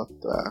omöjligt att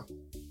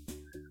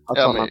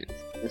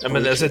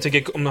men alltså, jag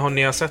tycker, har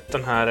ni sett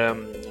den här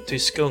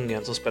tyska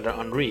ungen som spelar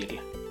Unreal?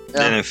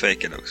 Ja. Den är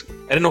fejkad också.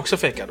 Är den också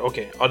fejkad?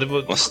 Okej. Okay. Ja, det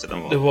var... Måste den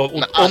vara. Det var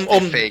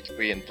om fake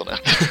på internet.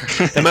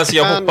 Ja, men alltså,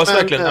 jag hoppas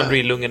verkligen att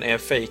Unreal-ungen är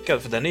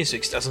fejkad, för den är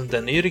ju alltså,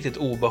 den är ju riktigt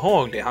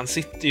obehaglig. Han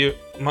sitter ju...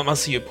 Man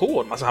ser ju på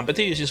honom. Alltså, han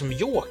beter sig som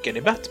Jokern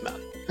i Batman.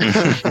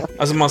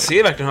 Alltså, man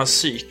ser verkligen hur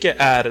hans psyke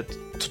är ett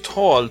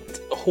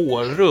totalt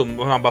hårrum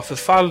och han bara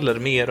förfaller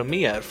mer och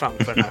mer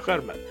framför den här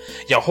skärmen.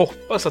 Jag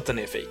hoppas att den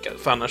är fejkad,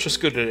 för annars så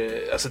skulle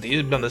det... Alltså, det är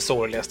ju bland det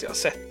sorgligaste jag har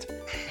sett.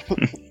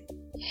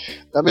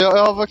 Ja, men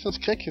jag har faktiskt en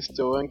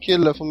skräckhistoria. En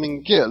kille från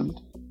min guild,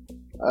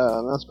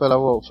 när jag spelade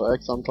WoW för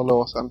x antal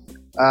år sedan.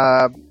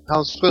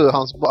 Hans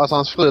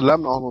fru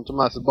lämnar honom och tog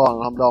med sig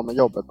barnen. Han blev av med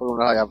jobbet på grund av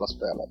det här jävla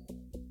spelet.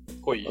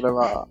 Oj. Och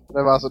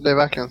det är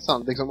verkligen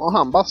sant liksom. Och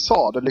han bara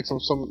sa det liksom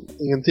som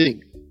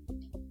ingenting.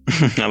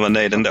 Han var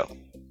nöjd ändå.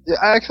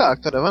 Ja,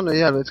 exakt. Och det var ändå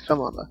jävligt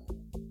skrämmande.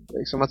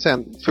 Liksom att se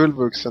en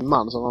fullvuxen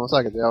man som var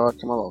säkert,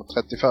 kan man vara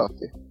 30-40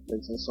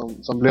 liksom,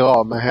 som blir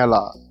av med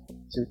hela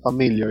sin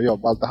familj och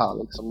jobb, allt det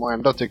här liksom, och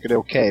ändå tycker det är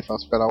okej för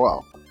att spela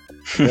WoW.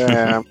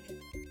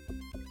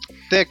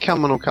 Det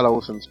kan man nog kalla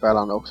osunt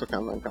spelande också,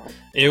 kan man kanske.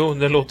 Jo,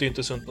 det låter ju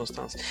inte sunt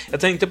någonstans. Jag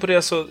tänkte på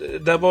det, så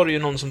där var det ju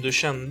någon som du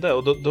kände,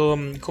 och då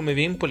kommer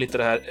vi in på lite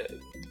det här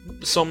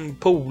som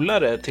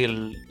polare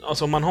till,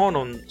 alltså om man har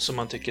någon som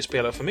man tycker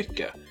spelar för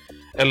mycket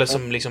eller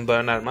som liksom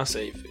börjar närma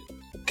sig,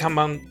 kan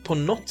man på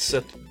något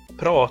sätt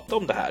prata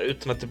om det här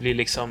utan att det blir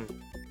liksom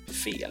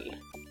fel?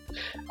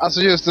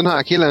 Alltså just den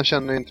här killen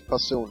känner inte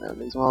personligen,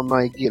 liksom han var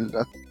med i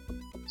gildet.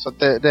 Så att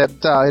det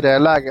där, i det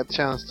läget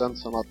känns det inte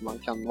som att man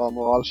kan vara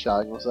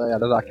moralkärring och säga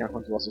det där kanske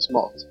inte var så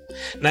smart.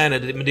 Nej,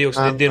 men det är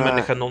också det är en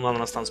människa någon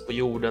annanstans på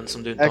jorden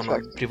som du inte har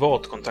någon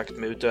privat kontakt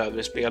med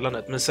utöver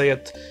spelandet. Men säg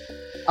att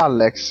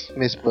Alex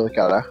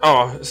missbrukar det.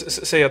 Ja,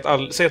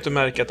 säg att du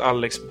märker att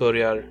Alex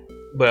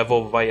börjar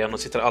vovva igen och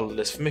sitter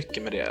alldeles för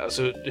mycket med det.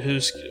 Alltså,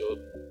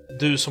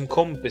 du som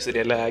kompis i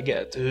det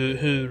läget,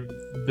 hur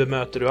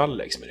bemöter du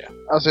Alex med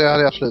det? Alltså jag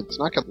hade absolut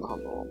snackat med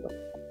honom om det.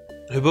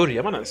 Hur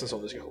börjar man ens en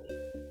sån diskussion?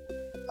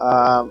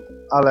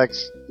 Alex,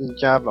 din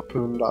jävla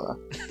pundare.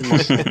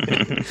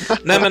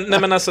 nej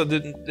men alltså,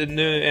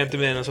 nu är jag inte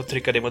med att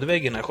trycka det mot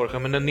väggen här, Jorge,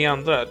 men ni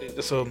andra,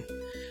 alltså,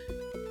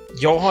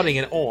 jag har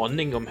ingen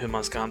aning om hur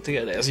man ska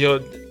hantera det.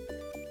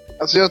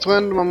 Alltså jag tror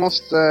ändå man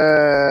måste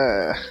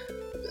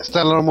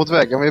ställa dem mot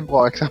väggen, det är ett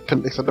bra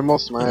exempel liksom. Det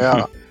måste man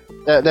göra.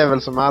 Det är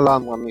väl som alla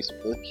andra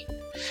missbruk.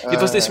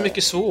 Fast det är så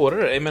mycket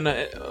svårare. Jag menar,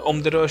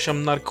 om det rör sig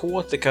om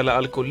narkotika eller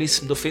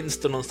alkoholism, då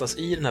finns det någonstans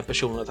i den här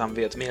personen att han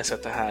vet med sig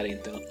att det här är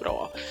inte något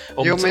bra.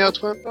 Men jag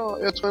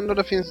tror ändå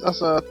det finns,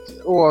 alltså, att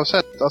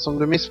oavsett alltså, om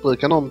du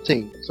missbrukar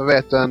någonting, så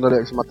vet du ändå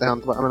liksom att det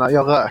händer. Jag menar,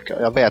 jag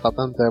röker, jag vet att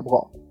det inte är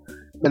bra.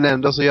 Men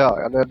ändå så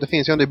gör jag det. Det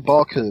finns ju ändå i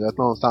bakhuvudet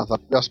någonstans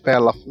att jag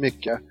spelar för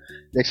mycket.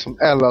 Liksom,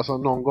 eller så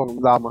någon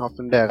gång där man har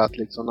funderat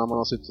liksom, när man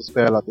har suttit och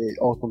spelat i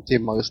 18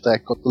 timmar i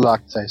sträck och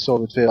lagt sig,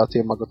 sovit 4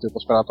 timmar, gått upp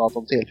och spelat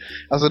 18 till.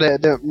 Alltså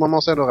man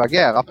måste ändå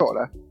reagera på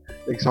det.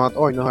 Liksom att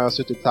oj, nu har jag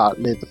suttit här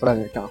lite för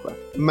länge kanske.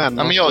 Men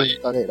man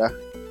slutar i det.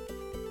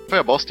 Får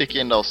jag bara sticka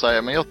in där och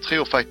säga, men jag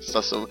tror faktiskt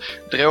alltså,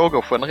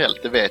 droger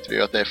generellt, det vet vi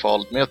ju att det är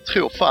farligt, men jag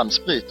tror fan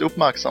sprit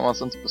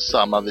uppmärksammas inte på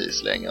samma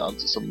vis längre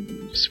alltså, som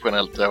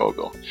generellt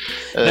droger.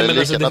 Nej, men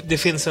alltså, det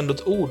finns ändå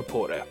ett ord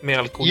på det med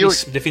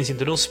alkoholism. Det finns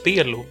inte någon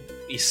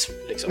spelism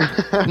liksom.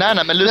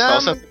 nej, men lyssna,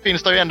 och sen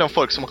finns det ju ändå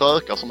folk som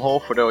rökar som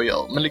har det och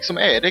gör. Men liksom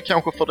är det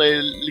kanske för det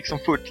är liksom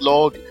fullt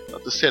lagligt,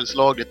 att det säljs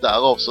lagligt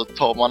därav, så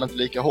tar man inte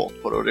lika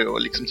hårt på det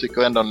och liksom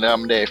tycker ändå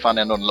att det är fan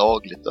ändå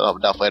lagligt,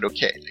 därför är det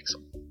okej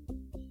liksom.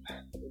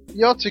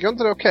 Jag tycker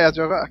inte det är okej att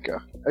jag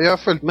röker. Jag är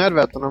fullt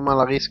medveten om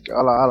alla risker,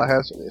 alla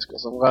hälsorisker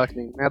som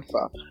rökning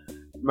medför.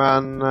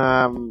 Men,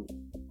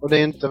 och det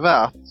är inte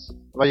värt,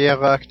 vad ger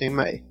rökning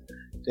mig?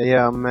 Det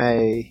ger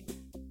mig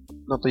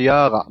något att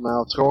göra när jag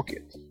har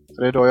tråkigt.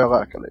 För det är då jag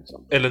röker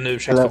liksom. Eller en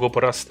ursäkt att gå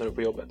på rast när du är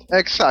på jobbet.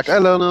 Exakt,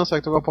 eller en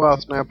ursäkt att gå på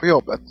rast när jag är på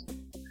jobbet.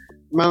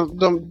 Men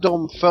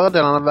de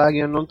fördelarna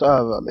väger ju inte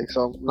över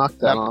liksom,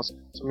 nackdelarna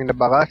som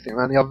innebär rökning.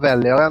 Men jag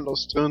väljer ändå att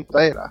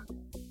strunta i det.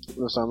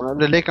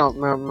 Det är likadant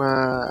med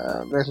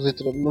det som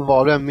sitter där. Men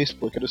vad du än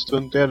missbrukar, du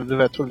struntar i det. Du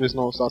vet troligtvis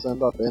någonstans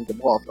ändå att det inte är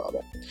bra för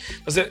det.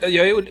 Alltså,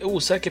 jag är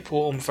osäker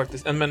på om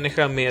faktiskt en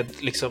människa med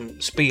liksom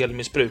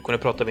spelmissbruk, och nu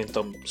pratar vi inte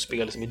om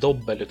spel som i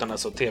dobbel, utan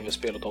alltså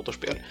tv-spel och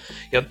datorspel.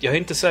 Jag är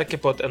inte säker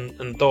på att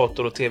en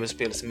dator- och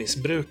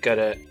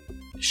tv-spelsmissbrukare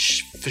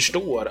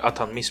förstår att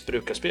han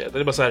missbrukar spel. Det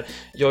är bara så här,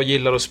 jag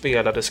gillar att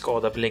spela, det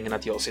skadar väl ingen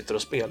att jag sitter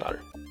och spelar.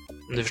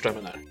 Om du förstår vad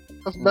jag menar.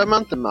 Alltså, behöver man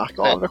inte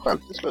märka av det själv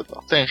till slut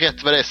då? Sen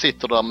rätt vad det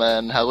sitter där med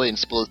en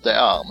heroinspruta i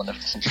armen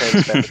eftersom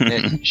tv-spelet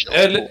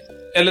är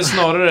eller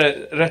snarare,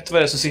 rätt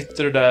vad det så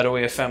sitter du där och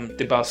är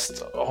 50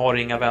 bast, har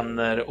inga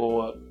vänner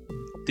och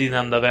din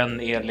enda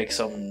vän är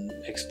liksom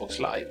Xbox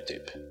Live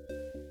typ.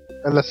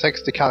 Eller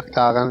 60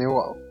 karaktären i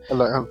WoW.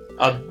 Eller,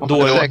 ja, då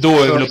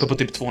är vi väl uppe på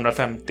typ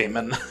 250,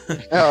 men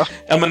ja.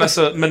 Ja, men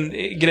alltså, men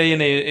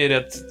grejen är det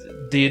att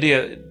det är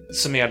det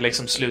som är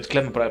liksom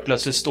slutklämmen på det här.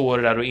 Plötsligt står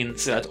du där och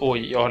inser att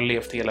oj, jag har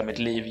levt hela mitt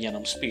liv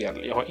genom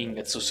spel. Jag har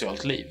inget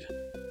socialt liv.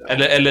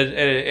 Eller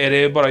är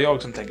det bara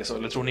jag som tänker så?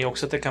 Eller tror ni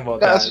också att det kan vara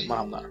där man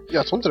hamnar?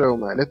 Jag tror inte det är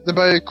omöjligt. Det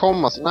börjar ju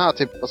komma sådana här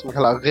typ, vad som man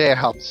kallar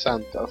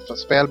rehab-center för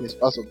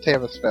spelmissbruk, alltså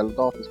tv-spel och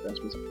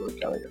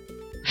datorspelsmissbrukare.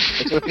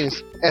 Jag tror det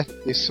finns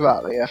ett i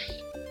Sverige.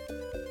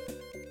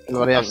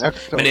 Men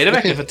är det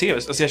verkligen för tv?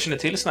 Alltså jag känner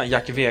till såna här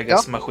Jack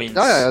Vegas-maskins.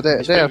 Ja,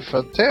 det är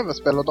för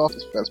tv-spel och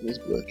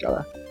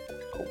datorspelsmissbrukare.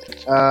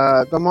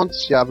 De har inte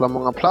så jävla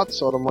många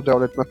platser och de har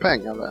dåligt med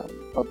pengar.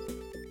 För att,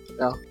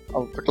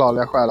 av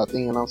förklarliga skäl att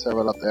ingen anser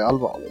väl att det är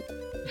allvarligt.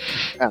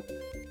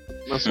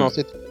 Men snart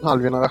sitter en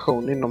halv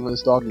generation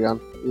inomhus dagligen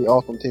i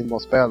 18 timmar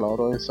och spelar, och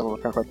då inser man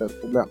kanske att det är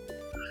ett problem.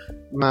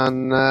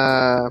 Men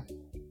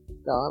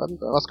Ja, jag vet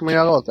inte. Vad ska man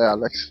göra åt det,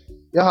 Alex?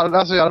 Jag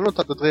hade nog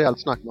tagit ett rejält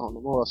snack med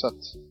honom oavsett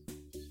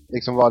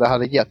liksom vad det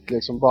hade gett.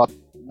 Liksom bara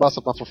så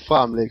att man får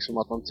fram liksom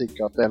att man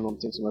tycker att det är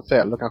någonting som är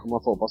fel. Då kanske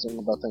man får personen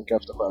att börja tänka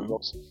efter själv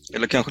också.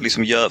 Eller kanske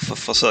liksom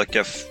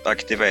försöka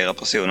aktivera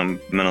personen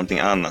med någonting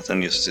annat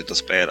än just att sitta och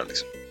spela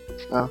liksom.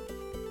 Ja.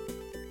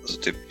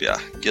 Alltså typ,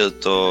 gå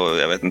ut och,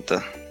 jag vet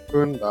inte.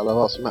 Hunda eller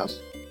vad som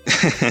helst.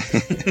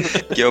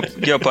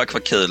 gå på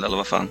akvakul eller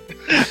vad fan.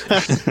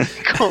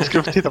 Kom,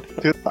 ska vi titta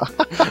på tuttar.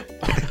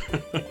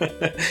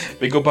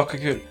 Vi går baka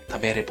kul. Ta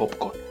med dig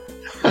popcorn.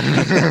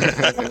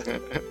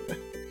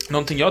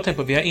 Någonting jag har tänkt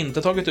på, vi har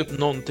inte tagit upp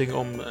någonting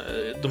om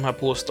de här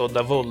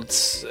påstådda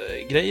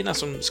våldsgrejerna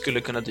som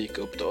skulle kunna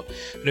dyka upp då.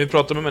 Nu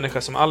pratar med människor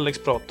som Alex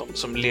pratar om,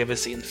 som lever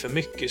sig in för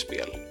mycket i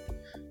spel.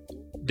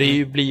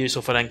 Det blir ju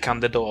så för en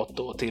kandidat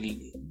då till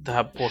det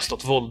här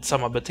påstått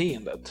våldsamma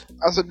beteendet.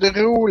 Alltså det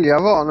roliga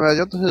var, nu vet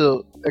jag inte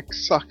hur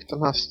exakt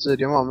den här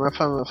studien var, men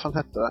vad fan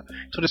hette det?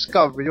 Jag tror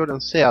Discovery gjorde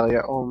en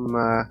serie om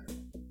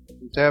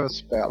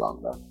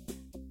tv-spelande.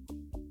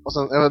 Och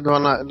sen, det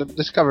var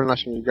Discovery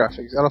National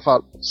Geographic. I alla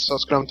fall så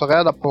skulle de ta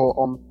reda på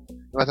om,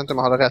 jag vet inte om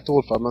jag hade rätt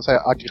ord för det, men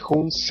säga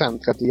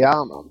aggressionscentret i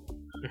hjärnan.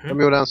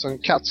 De gjorde en sån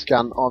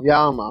CAT-scan av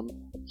hjärnan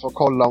för att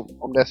kolla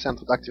om det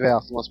centret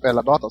aktiveras när man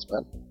spelar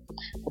dataspel.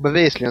 Och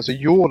bevisligen så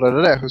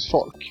gjorde det hos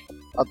folk.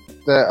 Att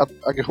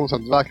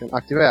aggressionscentret verkligen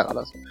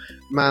aktiverades.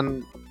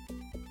 Men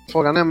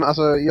frågan är,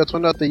 alltså jag tror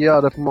inte att det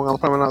gör det på många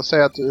andra. Men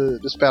säg att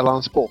du spelar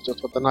en sport, jag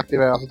tror att den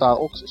aktiveras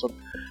där också. Så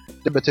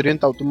det betyder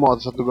inte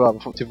automatiskt att du går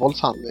över till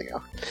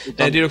våldshandlingar.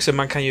 Nej, det är också,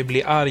 man kan ju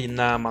bli arg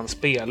när man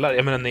spelar.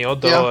 Jag menar, när jag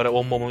dör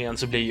om och om igen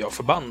så blir jag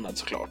förbannad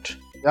såklart.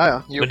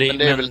 Ja. Jo, men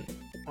det är väl...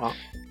 Ja.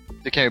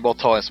 Det kan ju bara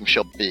ta en som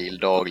kör bil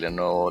dagligen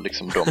och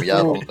liksom de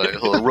jävlarna.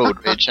 Hur road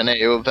ragen är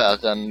ju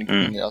värre än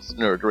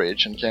nerd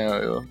ragen kan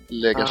jag ju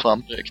lägga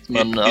fram direkt.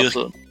 Men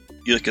alltså...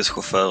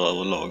 Yrkeschaufförer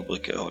överlag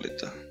brukar ha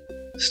lite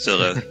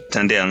större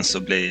tendens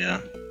att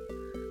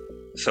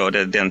få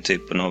den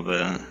typen av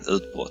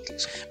utbrott.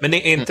 Liksom. Men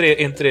är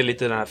inte det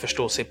lite den här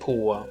förstå sig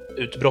på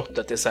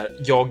utbrottet? Det är så här,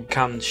 jag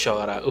kan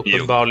köra,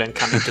 uppenbarligen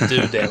kan inte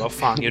du det. Vad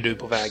fan gör du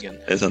på vägen?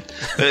 Det är sant.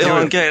 Jag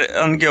har en grej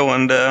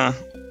angående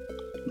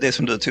det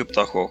som du tog upp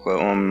där,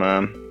 Jorge,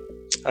 om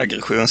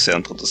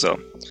aggressionscentret och så.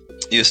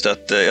 Just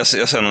att jag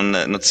såg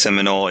något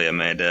seminarium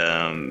med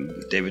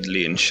David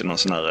Lynch och någon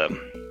sån här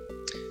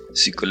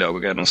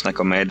psykolog och de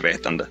snackar om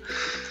medvetande.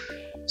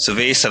 Så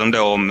visade de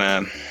då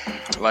om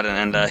var det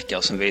en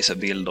läkare som visade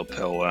bilder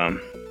på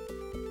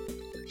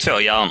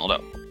 2 hjärnor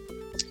då.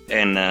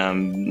 En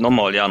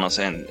normal hjärna och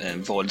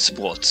en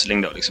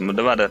våldsbrottsling då liksom. Och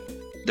det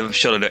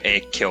körde då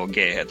EKG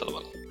heter det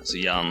väl. Alltså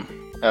hjärn...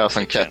 Ja,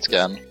 som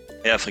CAT-scan.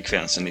 Ja,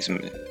 frekvensen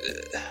liksom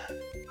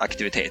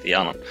aktivitet i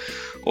hjärnan.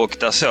 Och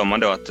där såg man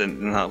då att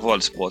den här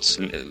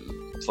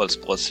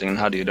våldsbrottslingen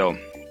hade ju då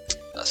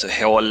alltså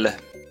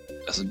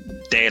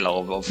delar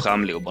av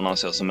framloberna och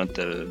så som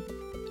inte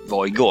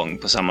var igång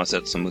på samma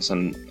sätt som hos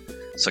en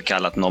så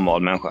kallat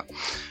normal människa.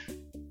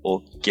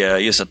 Och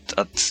just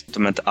att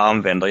de inte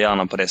använder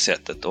hjärnan på det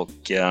sättet. Och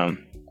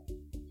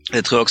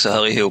det tror jag också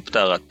hör ihop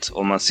där att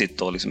om man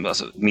sitter och liksom,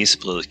 alltså,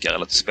 missbrukar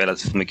eller spelar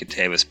för mycket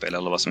tv-spel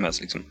eller vad som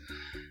helst liksom,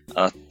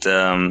 att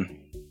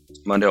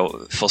man då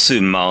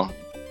försummar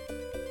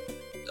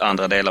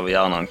andra delar av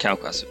hjärnan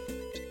kanske, alltså,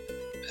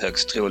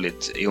 högst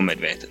troligt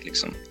omedvetet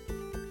liksom.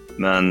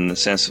 Men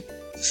sen så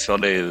får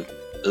det ju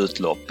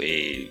utlopp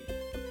i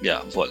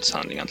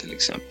våldshandlingar till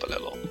exempel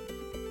eller...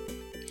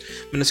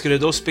 Men skulle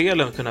då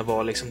spelen kunna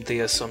vara liksom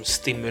det som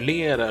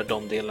stimulerar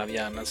de delar av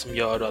hjärnan som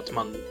gör att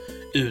man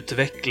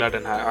utvecklar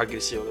den här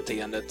aggressiva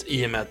beteendet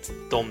i och med att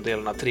de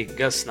delarna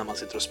triggas när man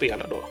sitter och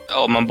spelar då?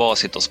 Ja, om man bara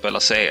sitter och spelar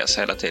CS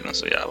hela tiden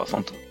så varför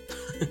inte?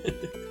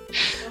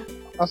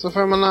 Alltså för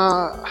jag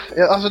menar,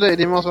 alltså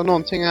det måste vara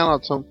någonting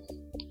annat som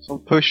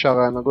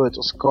pushar en att gå ut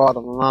och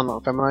skada någon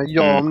annan. För jag menar,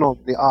 jag om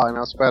någon blir arg när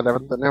jag spelar, jag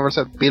vet inte, ni har väl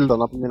sett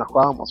bilderna på mina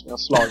skärmar som jag har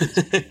slagit.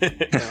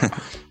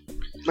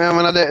 Men jag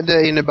menar,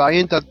 det innebär ju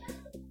inte att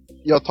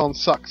jag tar en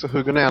sax och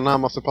hugger ner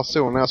närmaste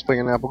person när jag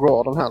springer ner på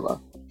gården heller.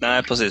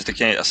 Nej, precis.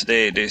 Det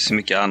är så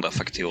mycket andra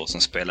faktorer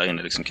som spelar in.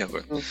 Liksom kanske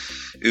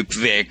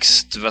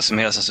uppväxt, vad som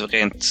helst, alltså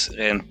rent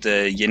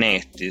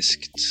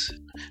genetiskt.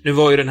 Nu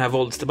var ju den här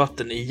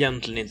våldsdebatten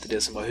egentligen inte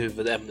det som var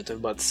huvudämnet,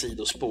 utan bara ett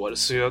sidospår.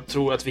 Så jag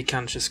tror att vi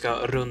kanske ska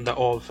runda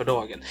av för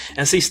dagen.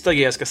 En sista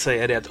grej jag ska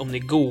säga är att om ni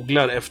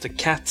googlar efter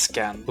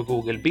CAT-scan på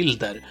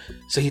Google-bilder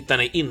så hittar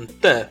ni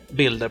inte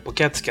bilder på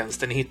CAT-scans,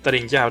 där ni hittar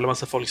en jävla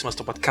massa folk som har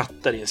stoppat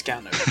katter i en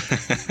scanner.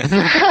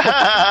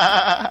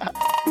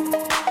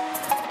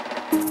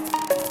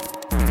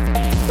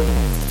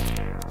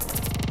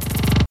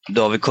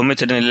 Då har vi kommit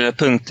till den lilla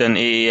punkten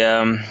i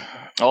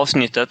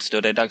avsnittet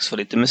då det är dags för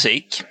lite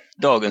musik.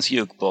 Dagens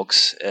jukebox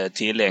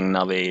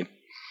tillägnar vi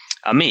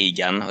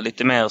Amigan och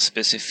lite mer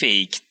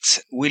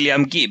specifikt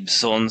William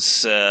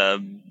Gibsons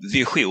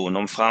vision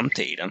om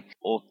framtiden.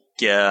 Och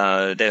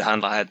det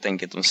handlar helt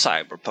enkelt om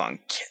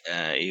cyberpunk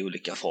i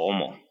olika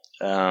former.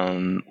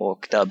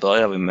 Och där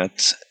börjar vi med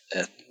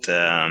ett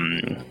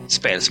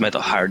spel som heter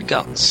Hard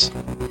Guns.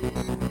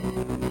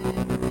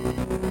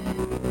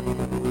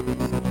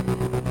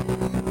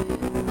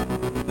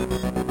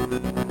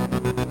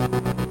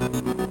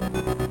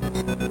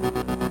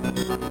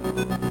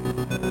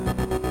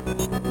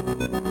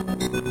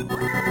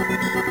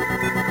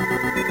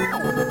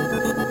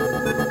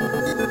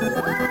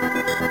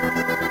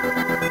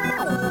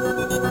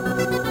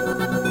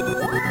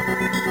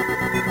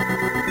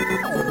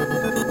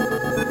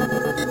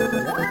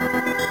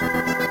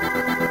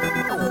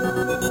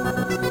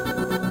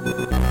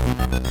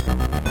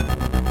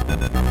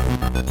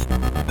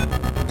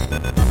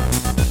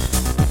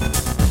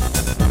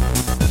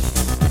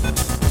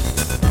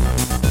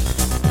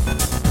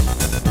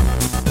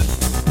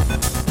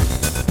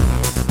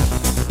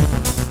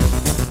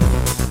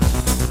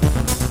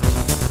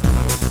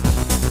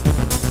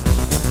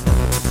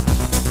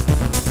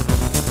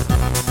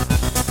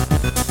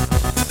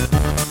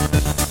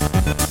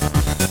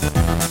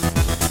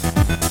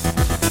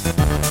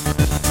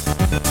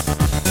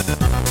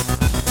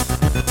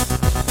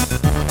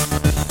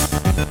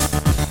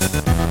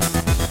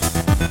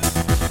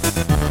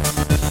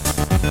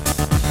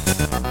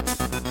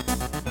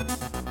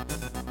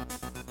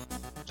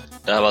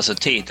 Det var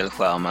alltså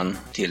titelskärmen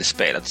till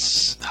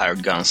spelets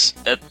Hired Guns.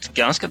 Ett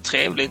ganska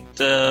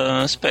trevligt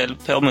spel,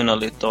 påminner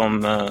lite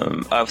om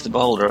Eye of the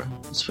Beholder.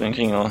 Springer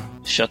omkring och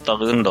köttar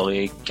rundor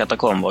i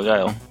katakomber och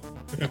grejer.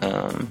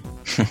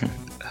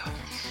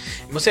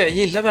 Jag måste säga, jag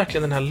gillar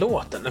verkligen den här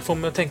låten. Den får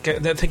mig att tänka,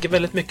 jag tänker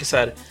väldigt mycket så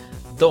här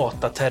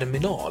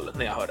dataterminal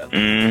när jag hör den.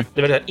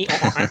 Det är väl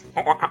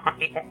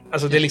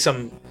alltså det är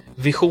liksom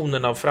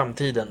visionen av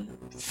framtiden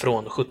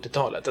från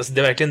 70-talet. Alltså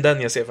det är verkligen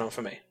den jag ser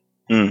framför mig.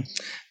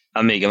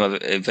 Amiga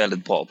är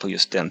väldigt bra på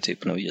just den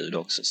typen av ljud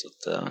också, så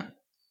att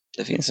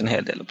det finns en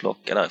hel del att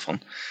plocka därifrån,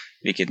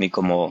 vilket ni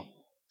kommer att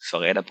få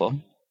reda på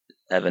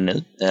även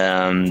nu.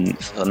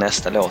 För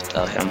nästa låt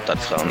är hämtad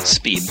från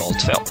Speedball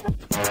 2.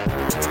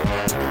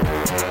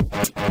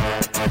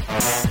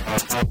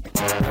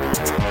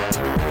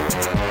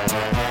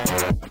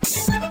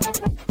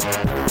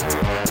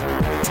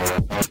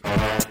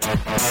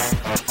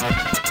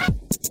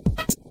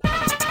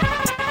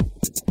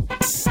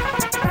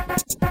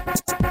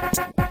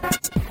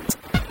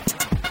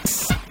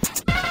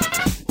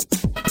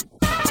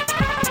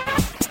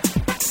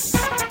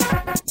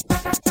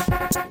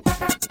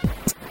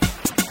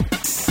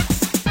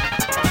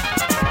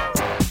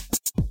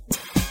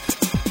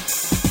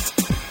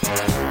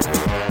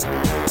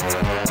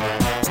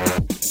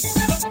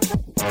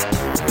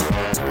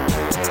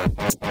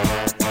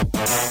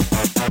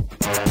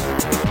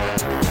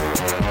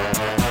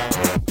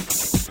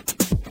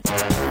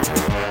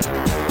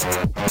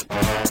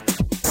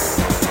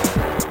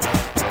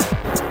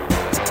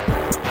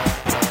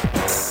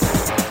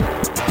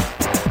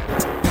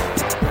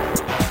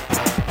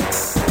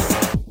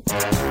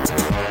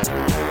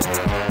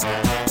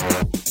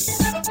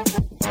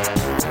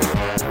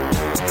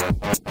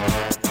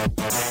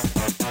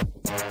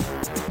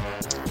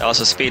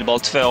 Alltså Speedball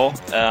 2,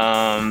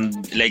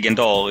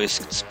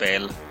 legendariskt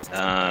spel.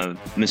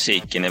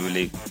 Musiken är väl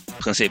i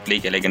princip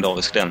lika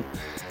legendarisk den.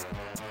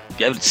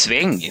 Jävligt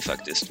svängig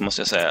faktiskt,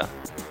 måste jag säga.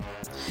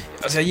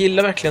 Alltså jag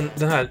gillar verkligen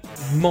den här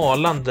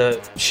malande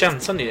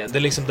känslan i den. Det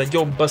är liksom, den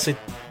jobbar sig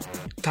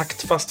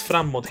taktfast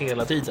framåt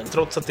hela tiden.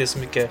 Trots att det är så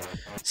mycket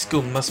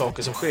skumma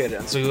saker som sker i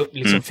den. Så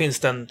liksom finns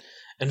det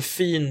en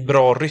fin,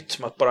 bra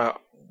rytm att bara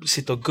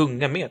sitta och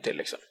gunga med till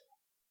liksom.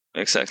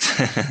 Exakt.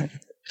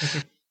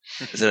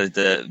 Så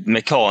lite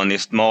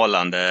mekaniskt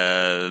malande.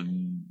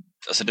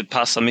 Alltså det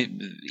passar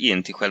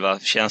in till själva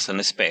känslan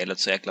i spelet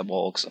så jäkla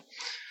bra också.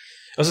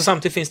 Och så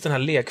samtidigt finns den här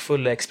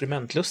lekfulla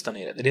experimentlustan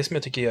i det. Det är det som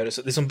jag tycker gör det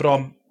så. Det är en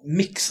bra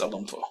mix av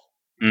de två.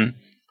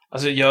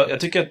 Alltså jag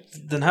tycker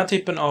att den här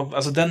typen av,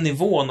 alltså den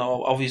nivån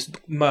av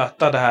just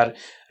möta det här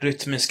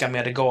rytmiska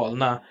med det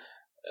galna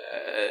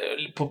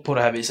på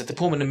det här viset. Det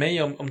påminner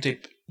mig om typ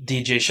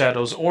DJ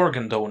Shadows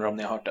Organ Donor, om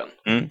ni har hört den.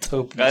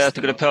 Ja, jag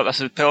tycker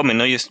det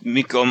påminner just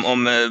mycket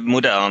om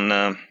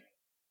modern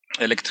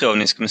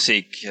elektronisk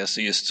musik,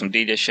 alltså just som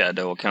DJ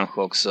Shadow och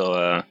kanske också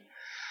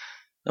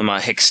de här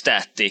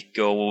Hexstatic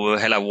och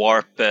hela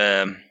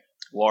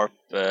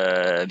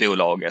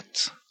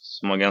Warp-bolaget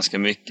som har ganska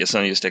mycket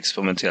sån just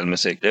experimentell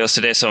musik. Det är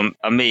också det som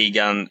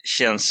Amigan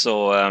känns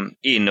så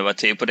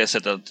innovativ på det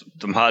sättet att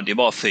de hade ju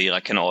bara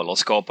 4 kanaler att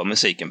skapa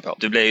musiken på.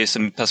 Det blev ju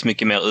så pass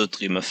mycket mer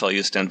utrymme för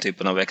just den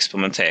typen av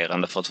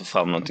experimenterande för att få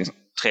fram någonting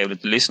trevligt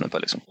att lyssna på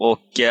liksom.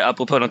 Och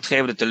apropå något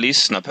trevligt att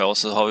lyssna på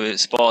så har vi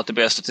sparat det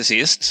bästa till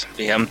sist.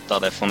 Vi hämtar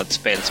det från ett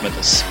spel som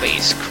heter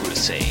Space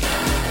Crusade.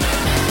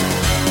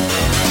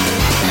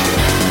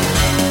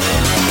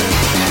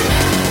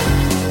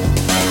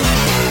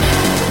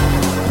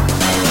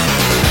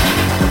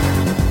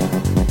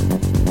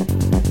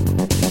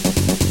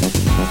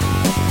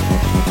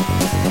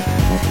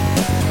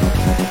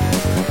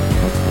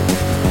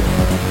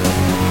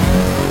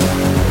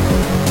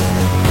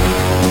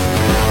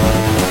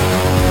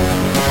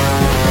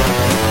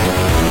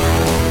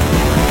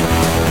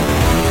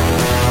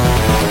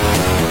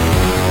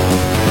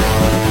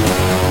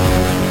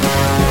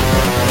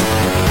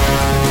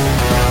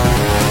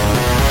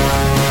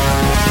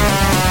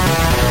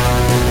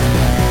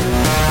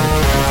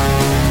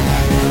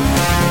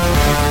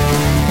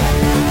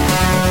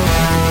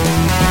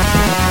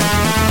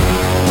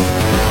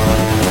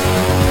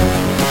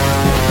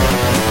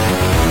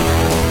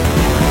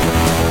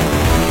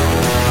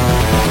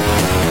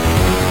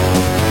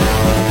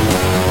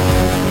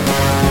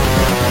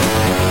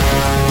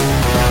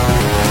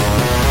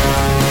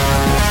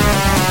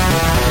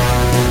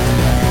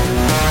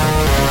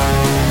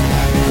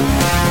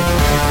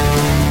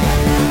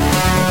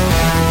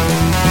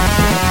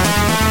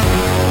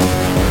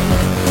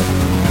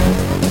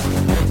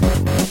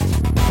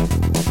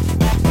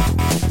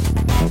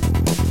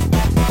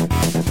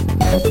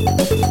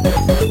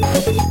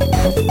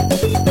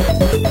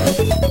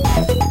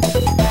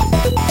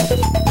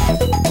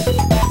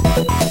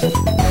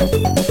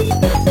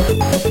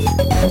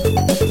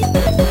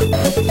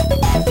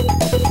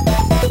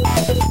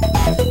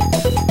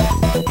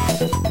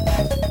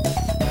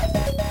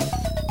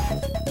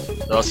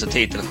 Det var alltså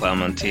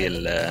titelskärmen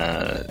till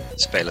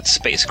spelet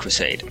Space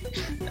Crusade.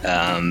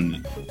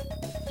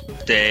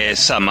 Det är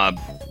samma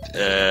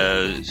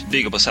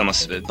bygger på samma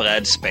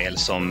brädspel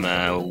som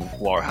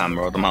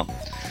Warhammer och de här.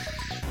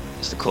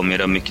 Så det kom ju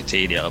då mycket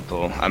tidigare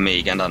på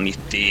Amiga där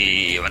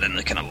 90, vad det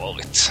nu kan ha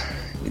varit.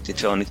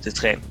 92,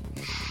 93.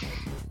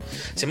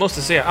 Så jag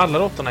måste säga, alla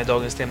råttorna i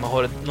dagens tema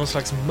har någon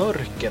slags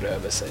mörker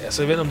över sig.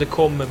 Alltså jag vet inte om det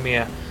kommer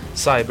med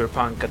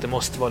cyberpunk, att det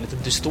måste vara lite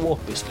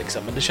dystopiskt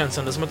liksom. Men det känns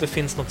ändå som att det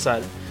finns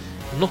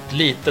något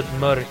litet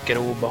mörker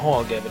och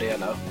obehag över det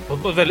hela.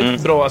 Och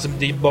väldigt bra, alltså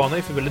det banar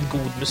ju för väldigt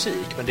god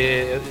musik, men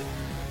det är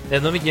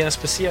ändå en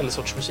speciell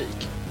sorts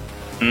musik.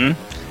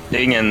 Det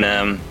är ingen,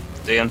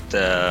 det är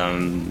inte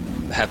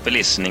happy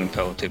listening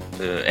på typ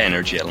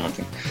Energy eller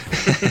någonting.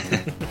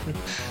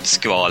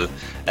 Skval.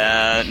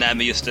 Nej,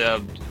 men just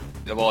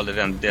jag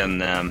valde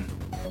den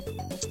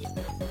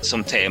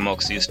som tema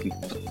också just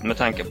med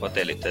tanke på att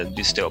det är lite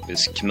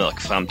dystopisk,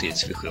 mörk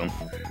framtidsvision.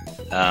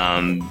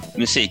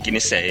 Musiken i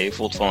sig är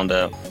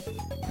fortfarande,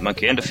 man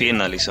kan ju ändå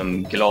finna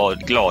liksom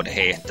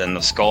gladheten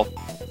och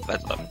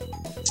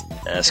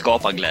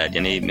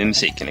skaparglädjen i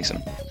musiken liksom.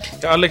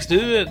 Ja, Alex,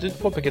 du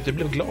påpekade att du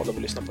blev glad av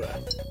att lyssna på det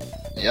här.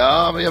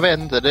 Ja, men jag vet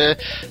inte, det är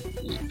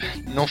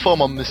någon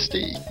form av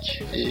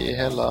mystik i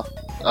hela,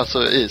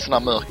 alltså i såna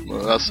mörk,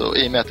 alltså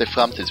i och med att det är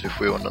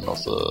framtidsvisionen och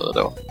så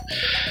då.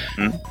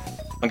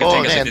 Man kan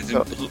tänka sig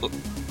att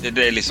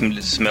det är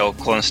liksom små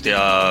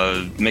konstiga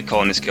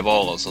mekaniska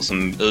varelser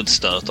som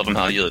utstöter de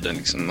här ljuden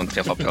liksom. Man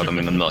träffar på dem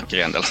i en mörk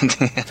gränd eller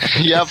någonting.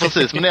 Ja,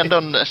 precis, men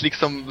ändå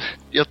liksom,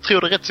 jag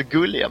tror det är rätt så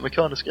gulliga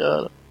mekaniska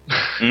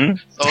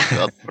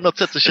saker. På något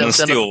sätt så känns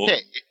det ändå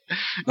okej.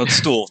 Något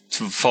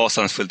stort,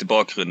 fasansfullt i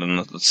bakgrunden,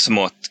 något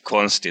smått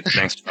konstigt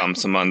längst fram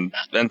som man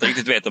inte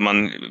riktigt vet om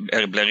man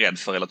blir rädd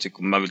för eller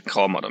tycker man vill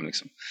krama dem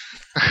liksom.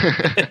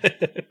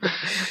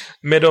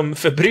 Med de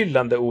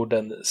förbryllande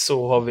orden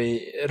så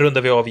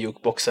rundar vi av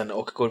jukeboxen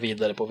och går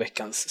vidare på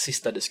veckans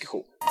sista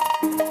diskussion.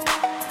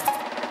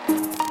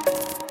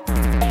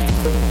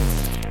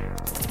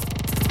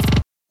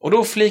 Och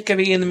då flikar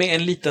vi in med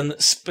en liten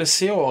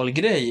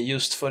specialgrej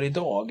just för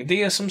idag.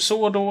 Det är som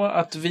så då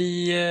att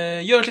vi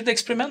gör ett litet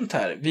experiment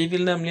här. Vi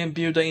vill nämligen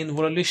bjuda in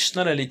våra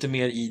lyssnare lite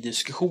mer i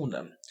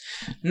diskussionen.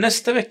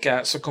 Nästa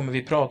vecka så kommer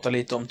vi prata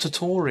lite om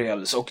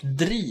tutorials och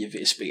driv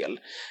i spel.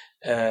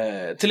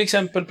 Till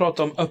exempel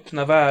prata om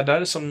öppna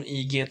världar som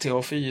i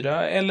GTA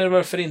 4, eller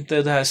varför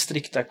inte det här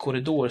strikta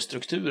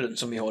korridorstrukturen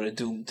som vi har i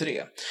Doom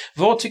 3.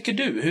 Vad tycker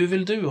du? Hur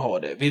vill du ha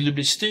det? Vill du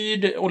bli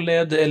styrd och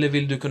ledd, eller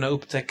vill du kunna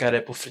upptäcka det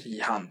på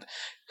fri hand?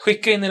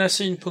 Skicka in era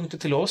synpunkter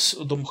till oss,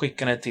 och de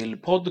skickar ni till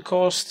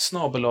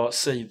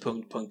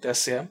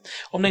podcast@save.se.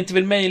 Om ni inte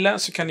vill mejla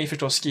så kan ni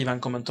förstås skriva en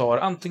kommentar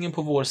antingen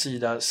på vår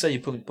sida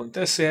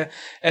save.se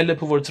eller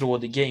på vår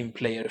tråd i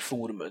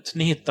Gameplayer-forumet.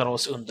 Ni hittar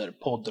oss under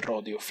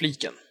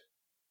poddradiofliken.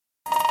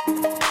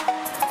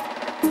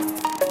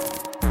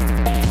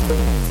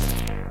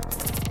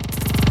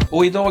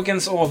 Och i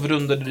dagens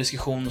avrundade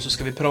diskussion så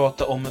ska vi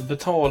prata om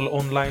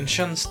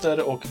betal-online-tjänster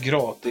och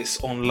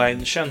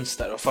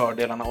gratis-online-tjänster och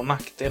fördelarna och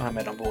nackdelarna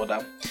med de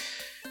båda.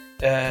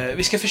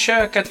 Vi ska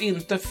försöka att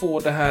inte få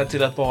det här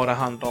till att bara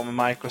handla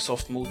om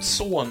Microsoft mot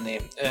Sony,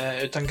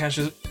 utan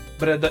kanske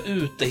bredda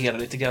ut det hela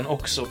lite grann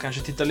också.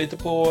 Kanske titta lite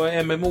på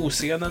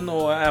MMO-scenen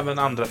och även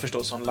andra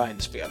förstås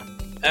online-spel.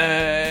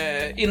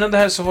 Innan det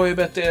här så har jag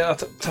bett er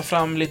att ta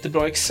fram lite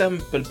bra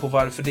exempel på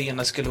varför det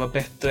ena skulle vara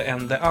bättre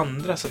än det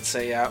andra så att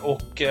säga.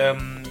 Och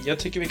jag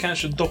tycker vi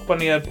kanske doppar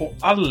ner på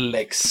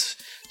Alex.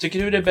 Tycker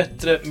du det är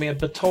bättre med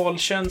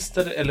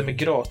betaltjänster eller med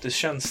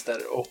gratistjänster?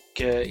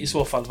 Och i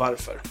så fall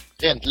varför?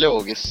 Rent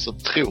logiskt så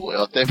tror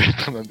jag att det är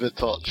bättre med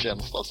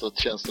betaltjänster, så att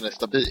tjänsten är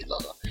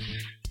stabilare.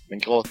 Men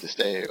gratis,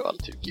 det är ju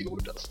alltid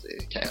godast.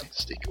 Det kan jag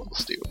inte sticka under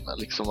stol med.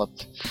 Liksom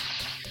att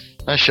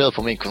när jag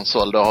köper min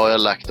konsol, då har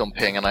jag lagt de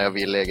pengarna jag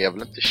vill lägga. Jag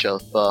vill inte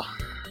köpa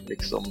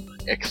liksom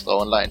extra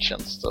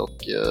online-tjänster. Och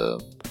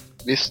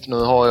visst, nu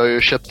har jag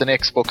ju köpt en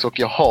Xbox och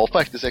jag har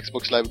faktiskt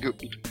Xbox Live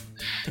Gold.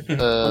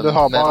 Du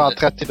har bara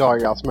 30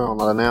 dagars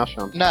månaden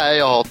erkänt. Nej,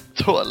 jag har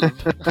 12.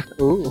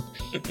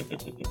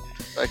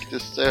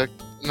 Faktiskt.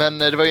 Men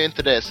det var ju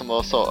inte det som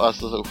var så,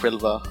 alltså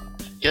själva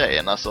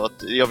grejen. Alltså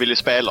att jag vill ju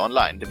spela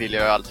online, det vill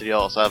jag ju alltid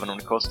göra, så även om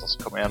det kostar så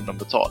kommer jag ändå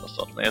betala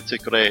för det. Men jag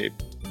tycker det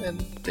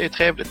är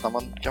trevligt när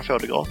man kan få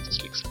det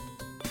gratis liksom.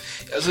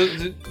 Alltså,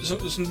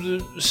 som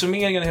du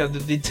summerar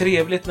det är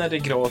trevligt när det är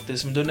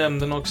gratis, men du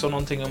nämnde också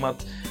någonting om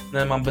att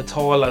när man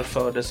betalar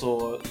för det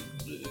så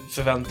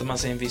förväntar man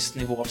sig en viss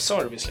nivå av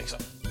service liksom.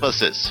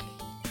 Precis.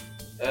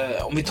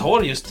 Om vi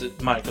tar just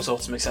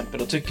Microsoft som exempel,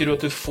 då tycker du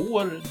att du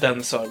får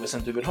den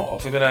servicen du vill ha?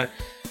 För jag menar,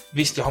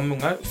 visst, jag har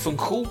många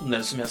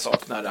funktioner som jag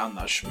saknar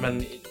annars, men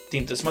det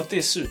är inte som att det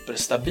är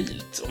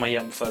superstabilt om man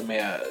jämför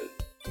med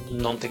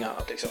någonting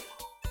annat liksom.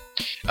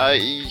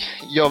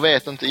 Jag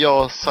vet inte,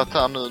 jag satt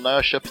här nu när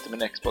jag köpte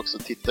min Xbox, så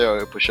tittade jag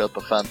ju på att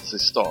köpa Fantasy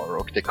Star,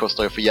 och det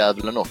kostar ju för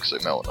jävlen också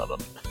i månaden.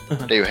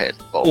 Det är ju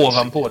helt bara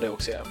ovanpå det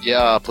också, ja.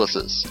 Ja,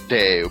 precis.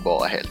 Det är ju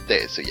bara helt,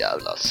 det är så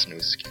jävla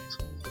snuskigt.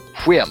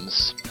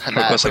 Skäms.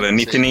 Vad kostar det?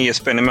 99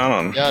 spänn i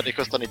månaden? Ja, det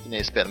kostar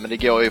 99 spänn, men det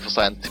går ju för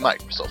sig till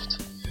Microsoft,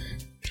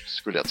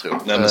 skulle jag tro.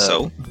 Nej, men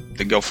så.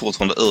 Det går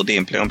fortfarande ur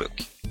din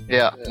plånbok.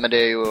 Ja, men det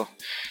är ju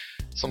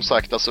som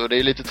sagt, alltså, det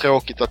är lite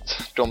tråkigt att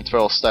de två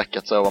har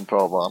stackats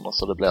ovanpå varandra,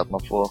 så det blir att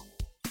man får...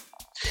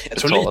 Jag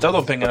tror lite av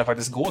de pengarna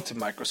faktiskt går till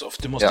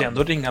Microsoft. Du måste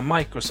ändå ringa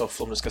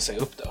Microsoft om du ska säga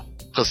upp det.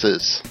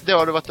 Precis. Det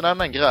hade varit en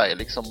annan grej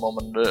liksom,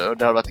 om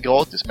det hade varit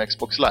gratis med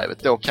Xbox Live.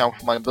 Då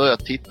kanske man börjar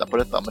titta på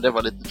detta, men det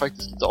var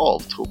faktiskt lite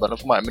avtrubbande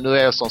för mig. Men nu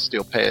är jag sån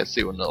stor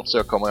PSO-nörd, så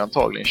jag kommer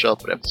antagligen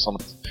köpa det, eftersom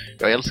att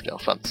jag älskar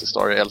Fantasy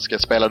Star. Jag älskar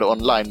att spela det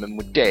online med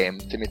modem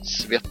till mitt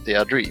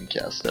svettiga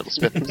Dreamcast. Eller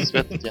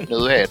svettiga, nu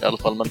är det i alla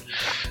fall, men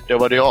då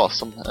var det ju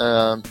awesome.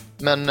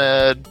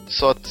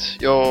 Så att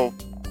jag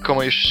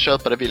kommer ju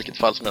köpa det vilket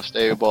fall som helst. Det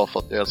är ju bara för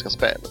att jag älskar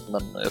spelet.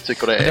 Men jag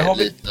tycker det är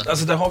lite...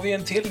 Alltså där har vi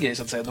en till grej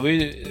så att säga. Då är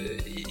ju,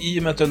 i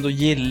och med att du ändå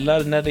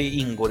gillar när det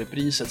ingår i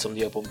priset som det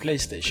gör på en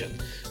PlayStation.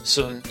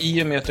 Så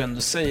i och med att du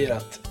ändå säger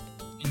att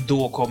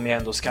då kommer jag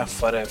ändå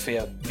skaffa det för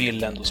jag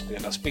vill ändå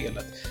spela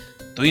spelet.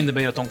 Då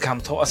innebär det att de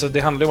kan ta... Alltså det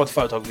handlar ju om att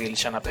företag vill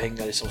tjäna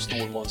pengar i så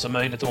stor mån som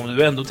möjligt. Och om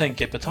du ändå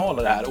tänker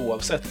betala det här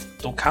oavsett,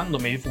 då kan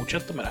de ju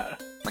fortsätta med det här.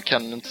 Man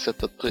kan inte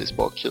sätta ett pris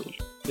bara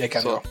kul. Det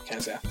kan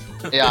jag säga.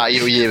 Ja,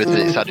 jo,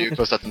 givetvis hade ju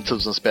kostat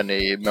 1000 spänn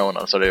i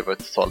månaden, så det var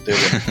totalt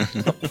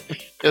orimligt.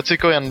 Jag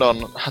tycker ändå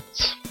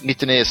att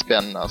 99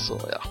 spänn, alltså,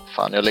 ja,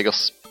 fan, jag lägger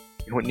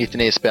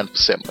 99 spänn på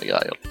sämre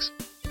grejer liksom.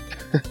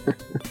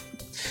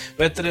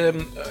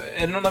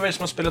 Är det någon av er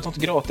som har spelat något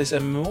gratis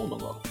MMO någon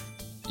gång?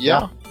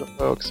 Ja, det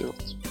har jag också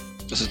gjort.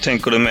 Och så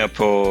tänker du mer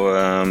på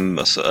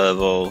alltså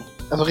över...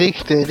 Alltså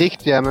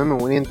riktiga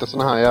MMO, inte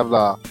såna här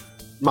jävla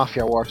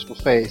Mafia Wars på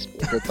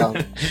Facebook, utan...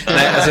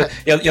 Nej, alltså,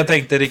 jag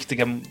tänkte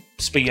riktiga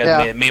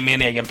spel med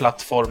en egen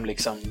plattform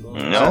liksom.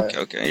 Ja,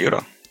 okej, jo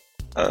då.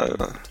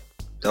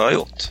 Det har jag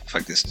gjort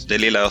faktiskt. Det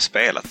lilla jag har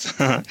spelat.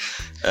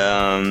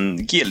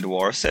 Guild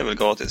Wars är väl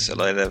gratis,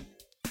 eller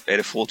är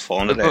det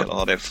fortfarande det, eller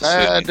har det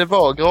försvunnit? Nej, det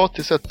var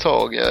gratis ett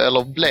tag,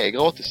 eller blev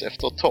gratis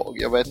efter ett tag.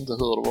 Jag vet inte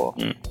hur det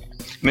var.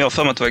 Men jag har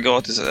för mig att det var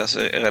gratis alltså,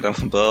 redan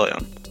från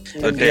början.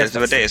 Det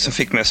var det som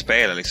fick mig att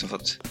spela liksom, för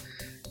att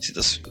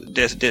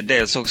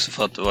dels också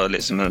för att det var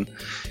liksom en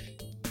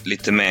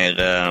lite mer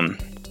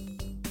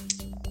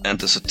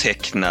inte så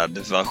tecknad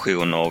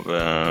version av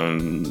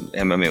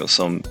MMO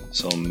som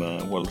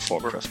World of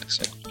Warcraft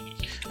liksom.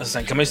 Alltså,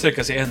 sen kan man ju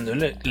sträcka sig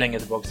ännu längre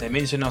tillbaka. Jag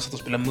minns ju när jag satt och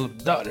spelade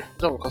muddar.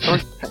 De kostar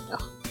inte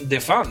pengar. Det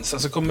fanns.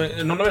 Alltså,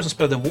 någon av er som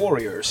spelade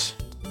Warriors,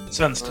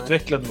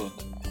 svenskutvecklad mudd.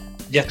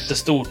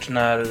 Jättestort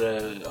när,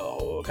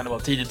 kan det vara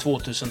tidigt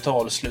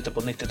 2000-tal, slutet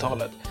på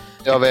 90-talet.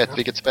 Jag vet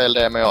vilket spel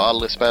det är, men jag har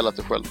aldrig spelat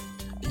det själv.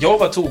 Jag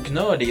var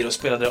toknörd i och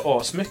spelade det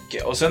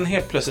asmycket. Och sen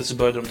helt plötsligt så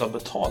började de ta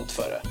betalt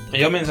för det.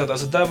 Men jag minns att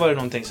alltså, där var det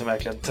någonting som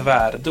verkligen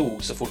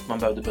tvärdog så fort man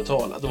behövde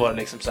betala. Då var det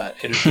liksom så här: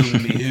 är du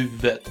dum i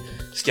huvudet?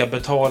 Ska jag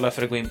betala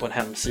för att gå in på en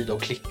hemsida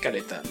och klicka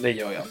lite? Det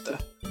gör jag inte.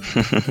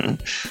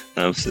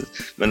 Ja, precis.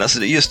 Men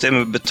alltså just det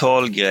med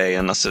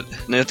betalgrejen, alltså,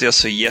 nu är inte jag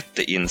så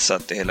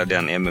jätteinsatt i hela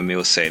den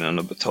MMO-scenen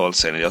och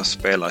betalscenen. Jag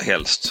spelar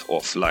helst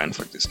offline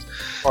faktiskt.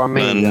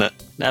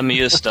 Men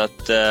just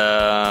att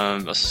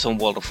alltså, som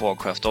World of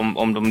Warcraft,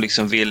 om de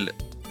liksom vill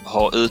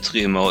ha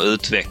utrymme och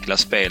utveckla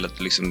spelet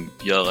och liksom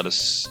göra det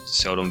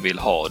så de vill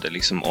ha det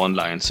liksom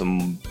online, så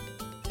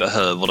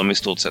behöver de i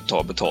stort sett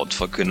ta betalt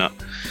för att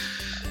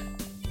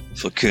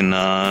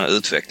kunna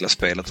utveckla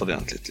spelet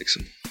ordentligt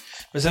liksom.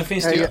 Men sen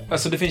finns det ju,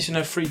 alltså det finns ju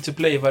den här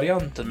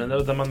free-to-play-varianten, men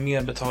där man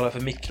mer betalar för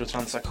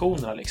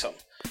mikrotransaktionerna liksom.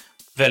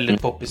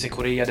 Väldigt poppis i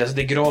Korea. Alltså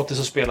det är gratis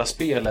att spela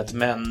spelet,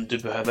 men du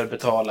behöver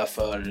betala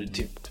för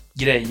typ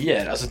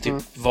grejer, alltså typ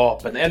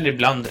vapen, eller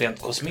ibland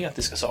rent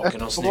kosmetiska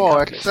saker. Ett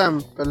bra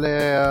exempel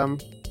är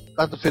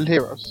Battlefield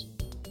Heroes,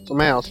 som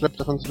jag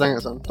släppte för inte så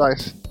länge sedan,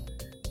 DICE.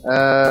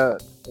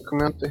 Jag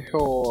kommer inte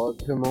ihåg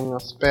hur många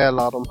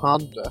spelare de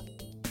hade,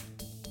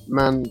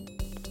 men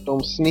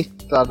de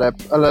snittade,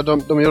 eller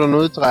de gjorde en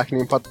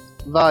uträkning på att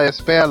varje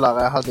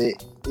spelare hade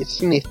i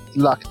snitt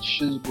lagt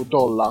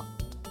 $20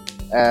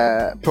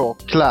 på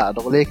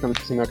kläder och liknande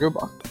till sina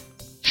gubbar.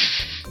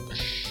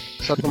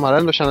 Så att de hade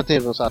ändå tjänat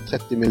till dem så här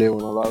 30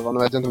 miljoner eller vad.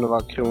 Nu vet jag inte om det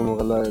var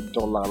kronor eller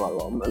dollar eller vad det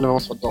var. Men det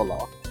måste vara dollar.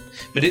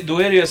 Men då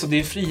är det ju alltså, det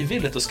är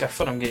frivilligt att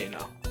skaffa de grejerna.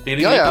 Det är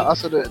ja,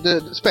 alltså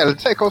spelet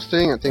i sig kostar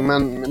ju ingenting,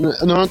 men nu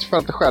har jag inte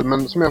spelat det själv,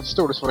 men som jag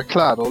förstod det så var det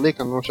kläder och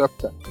liknande de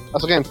köpte.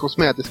 Alltså rent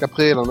kosmetiska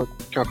prylar, och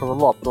kanske var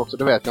vapen också,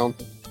 det vet jag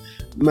inte.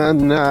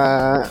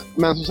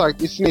 Men som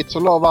sagt, i snitt så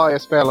la varje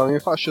spelare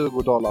ungefär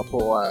 $20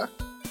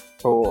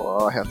 på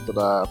vad heter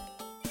det,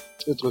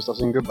 utrusta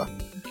sin gubbe.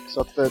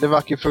 Så att det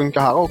verkar ju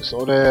funka här också,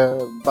 och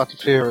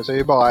Battlefield Heroes är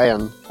ju bara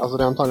alltså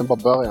det är antagligen bara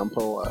början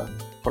på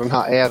den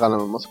här eran, eller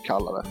vad man ska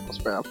kalla det, på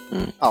spel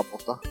här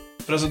borta.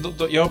 För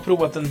alltså, jag har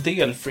provat en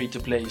del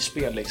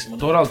free-to-play-spel liksom, och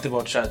då har det alltid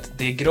varit så att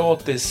det är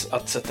gratis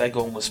att sätta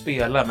igång och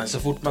spela, men så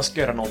fort man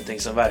ska göra någonting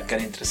som verkar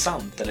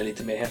intressant eller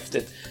lite mer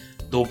häftigt,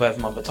 då behöver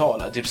man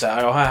betala. Typ så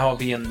här, här har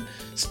vi en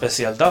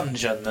speciell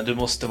dungeon, men du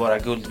måste vara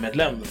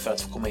guldmedlem för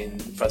att få komma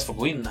in, för att få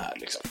gå in här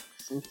liksom.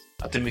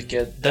 Att det är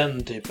mycket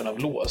den typen av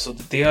lås. Så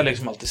det har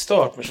liksom alltid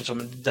stört mig. Så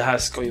det här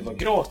ska ju vara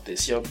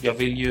gratis. Jag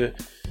vill ju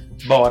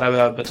bara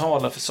behöva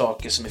betala för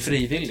saker som är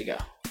frivilliga.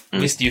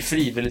 Visst, det är ju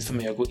frivilligt för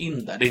mig att gå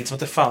in där. Det är inte som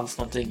att det fanns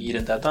någonting i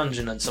den där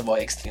dungeonen som var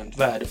extremt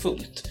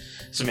värdefullt,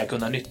 som jag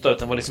kunde ha nytta, utan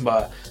det var liksom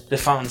bara, det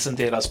fanns en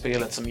del av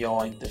spelet som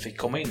jag inte fick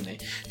komma in i.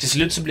 Till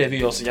slut så blev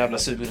jag så jävla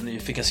sugen och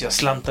nyfiken så jag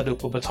slantade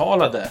upp och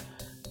betalade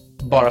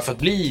bara för att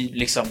bli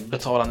liksom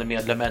betalande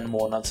medlem en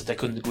månad så att jag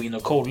kunde gå in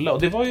och kolla.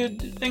 Och det var ju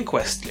en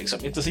quest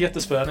liksom, inte så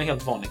jättespelande, en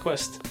helt vanlig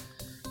quest.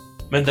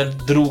 Men den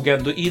drog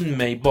ändå in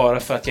mig bara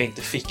för att jag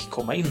inte fick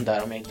komma in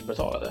där om jag inte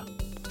betalade.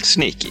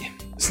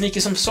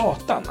 Sneaky som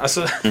satan.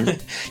 Alltså,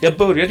 jag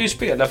började ju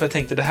spela för jag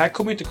tänkte det här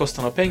kommer ju inte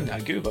kosta några pengar.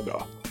 Gud vad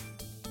bra.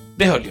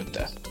 Det höll ju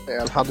inte.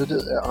 Hade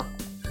du, ja.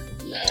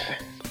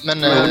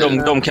 Men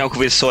de kanske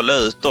vill sålla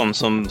ut dem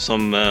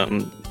som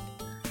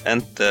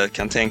inte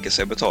kan tänka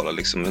sig betala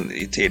liksom,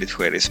 i tidigt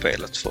skede i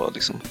spelet. För,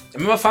 liksom. Ja,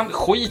 men vad fan,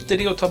 skit i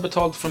det att ta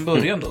betalt från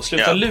början då.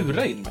 Sluta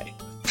lura in mig.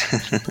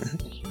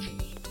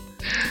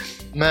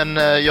 Men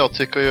jag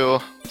tycker ju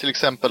till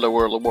exempel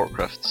World of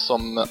Warcraft,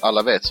 som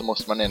alla vet så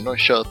måste man ändå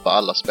köpa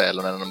alla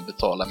spelen när de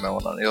betalar i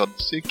månaden. Jag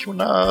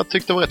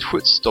tyckte det var rätt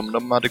schysst om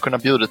de hade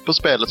kunnat bjudit på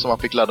spelet så man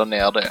fick ladda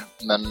ner det.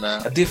 Men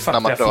det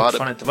fattar jag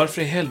fortfarande inte.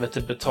 Varför i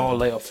helvete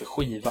betalar jag för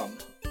skivan?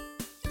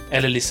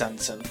 Eller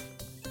licensen?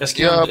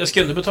 Jag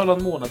ska ändå betala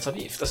en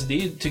månadsavgift. Alltså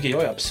det tycker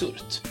jag är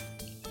absurt.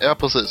 Ja,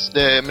 precis.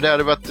 Men det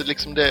hade varit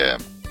liksom det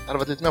hade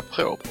varit lite mer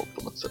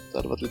på något sätt. Det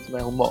hade varit lite mer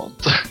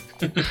humant.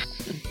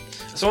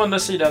 Så å andra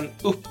sidan,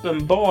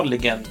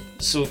 uppenbarligen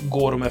så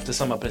går de efter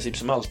samma princip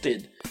som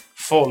alltid.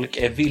 Folk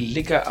är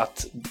villiga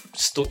att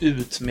stå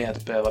ut med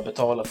att behöva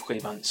betala för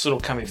skivan, så då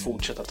kan vi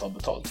fortsätta ta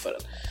betalt för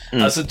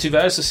den. Alltså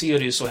tyvärr så ser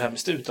det ju så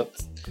hemskt ut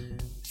att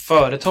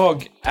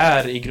företag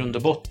är i grund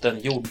och botten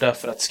gjorda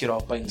för att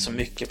skrapa in så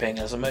mycket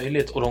pengar som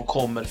möjligt, och de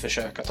kommer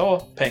försöka ta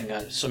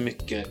pengar så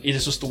mycket i det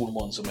så stor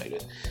mån som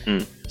möjligt.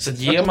 Så att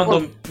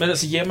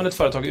ger man ett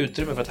företag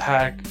utrymme för att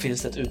här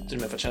finns det ett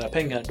utrymme för att tjäna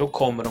pengar, då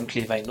kommer de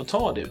kliva in och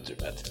ta det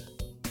utrymmet.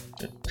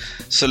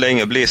 Så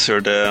länge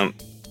Blizzard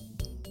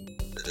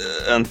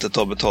inte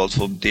tar betalt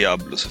för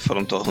Diablo så får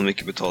de ta hur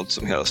mycket betalt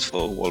som helst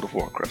för World of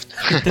Warcraft.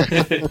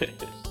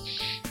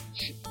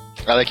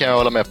 Ja, det kan jag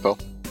hålla med på.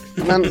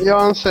 Men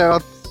jag anser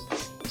att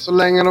så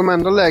länge de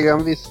ändå lägger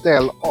en viss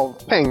del av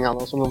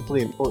pengarna som de får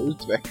in på att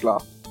utveckla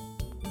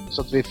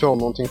så att vi får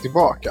någonting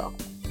tillbaka,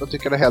 då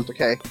tycker jag det är helt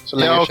okej. Så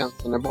länge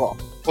tjänsten är bra.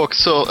 Och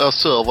så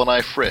serverna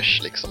är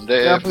fresh liksom.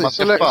 Det är, man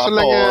ska fan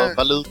ha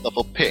valuta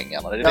för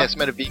pengarna. Det är det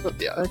som är det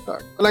viktiga.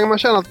 Exakt. Så länge man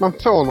känner att man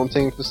får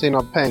någonting för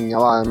sina pengar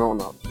varje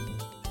månad,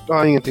 då har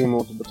jag ingenting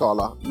emot att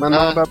betala. Men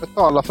när man börjar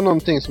betala för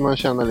någonting som man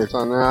känner lite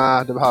såhär,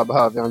 nej, det här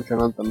behöver jag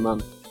egentligen inte,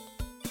 men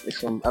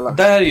liksom, eller...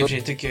 Där i och för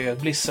sig tycker jag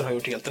att Blizzard har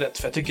gjort helt rätt,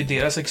 för jag tycker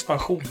deras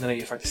expansioner är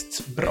ju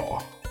faktiskt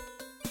bra.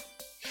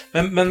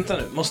 Men vänta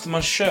nu, måste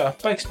man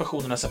köpa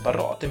expansionerna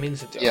separat? Det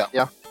minns inte jag.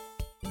 Ja.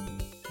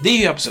 Det är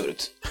ju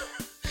absurt.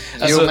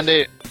 Alltså, jo, men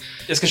det...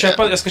 jag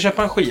ska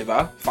köpa en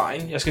skiva,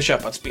 fine. Jag ska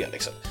köpa ett spel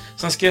liksom.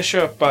 Sen ska jag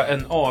köpa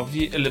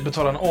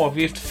betala en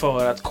avgift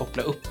för att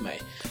koppla upp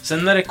mig.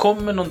 Sen när det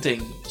kommer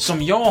någonting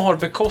som jag har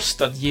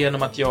bekostat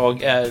genom att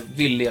jag är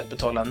villig att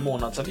betala en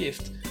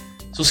månadsavgift,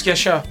 så ska jag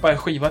köpa en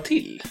skiva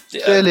till.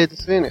 Det är lite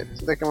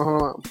svinnigt, det kan man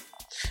hålla med om.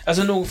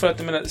 Alltså nog för att,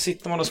 jag menar,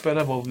 sitter man och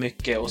spelar WoW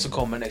mycket och så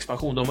kommer en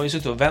expansion, de har ju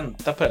suttit och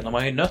väntat på den. De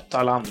har ju nött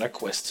alla andra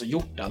quests och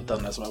gjort allt det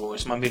andra som har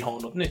varit, så man vill ha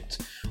något nytt.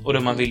 Och då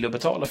man vill ju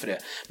betala för det.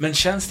 Men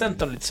känns det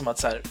inte lite som att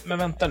så här, men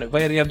vänta nu,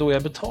 vad är det då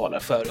jag betalar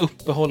för?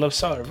 Uppehåll av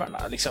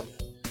servrarna, liksom.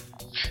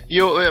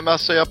 Jo,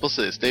 alltså ja,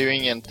 precis. Det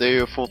är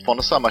ju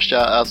fortfarande samma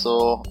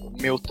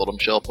motor de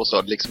kör på,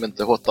 så det liksom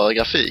inte hotare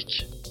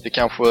grafik. Det är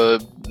kanske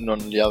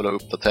någon jävla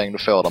uppdatering du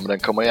får där, men den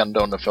kommer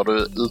ändå, den får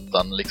du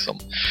utan liksom.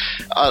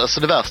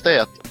 Alltså det värsta är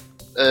att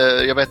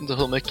jag vet inte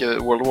hur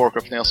mycket World of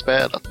Warcraft ni har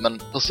spelat,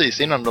 men precis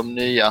innan de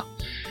nya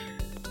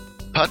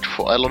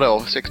patcher, eller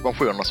då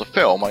expansionerna, så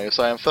får man ju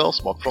så en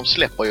försmak, för de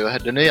släpper ju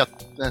det nya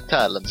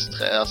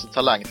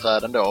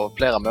talangträden då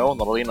flera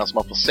månader innan, så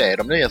man får se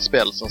de nya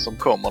spelsen som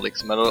kommer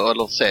liksom,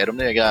 eller se de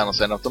nya grejerna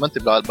sen, att de inte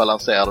blir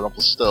balanserade, de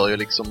förstör ju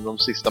liksom de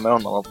sista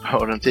månaderna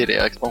på den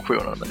tidigare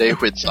expansionen, men det är ju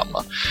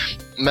skitsamma.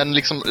 Men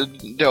liksom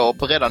då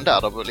redan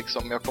där då,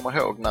 liksom, jag kommer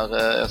ihåg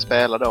när jag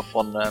spelade då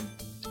från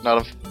när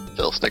den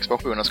första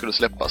expansionen skulle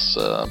släppas,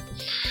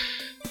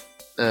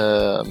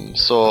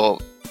 så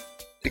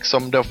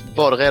liksom då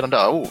var det redan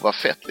där, vad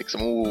fett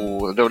liksom,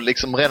 då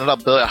liksom redan där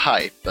började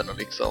hypen, och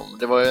liksom,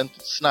 det var ju inte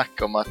ett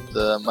snack om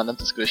att man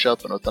inte skulle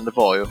köpa något, utan det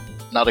var ju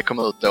när det kom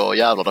ut då,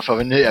 jävlar, då får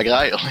vi nya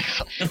grejer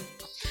liksom.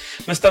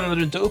 Men stannade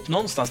du inte upp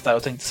någonstans där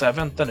och tänkte så här,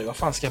 vänta nu, vad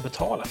fan ska jag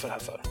betala för det här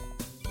för?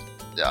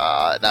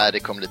 Ja, nej, det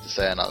kom lite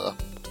senare.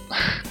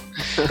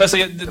 Alltså,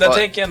 där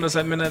tänker jag ändå så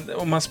här, men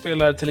om man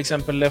spelar till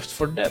exempel Left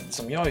 4 Dead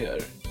som jag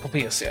gör på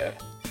PC,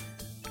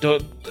 då,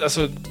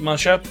 alltså, man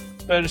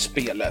köper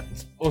spelet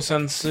och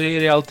sen så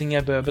är det allting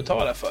jag behöver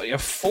betala för.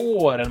 Jag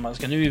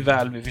får nu är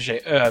väl i och för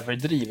sig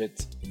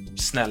överdrivet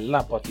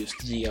snälla på att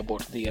just ge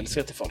bort DLC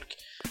till folk,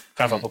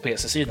 framförallt på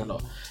PC-sidan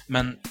då.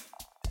 Men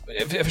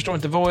jag förstår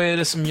inte, vad är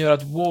det som gör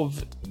att WoW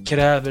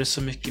kräver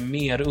så mycket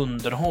mer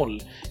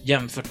underhåll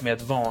jämfört med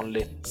ett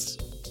vanligt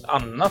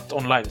annat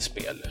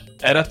online-spel?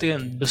 Är det att det är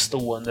en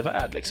bestående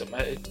värld liksom?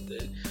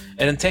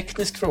 Är det en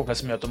teknisk fråga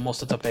som gör att de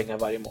måste ta pengar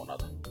varje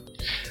månad?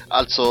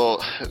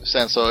 Alltså,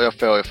 sen så jag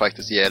får ju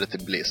faktiskt ge det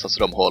till Bliss. Alltså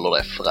de håller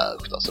det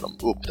fräscht. Alltså de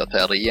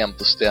uppdaterar det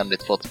jämt och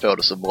ständigt för att få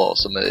det så bra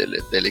som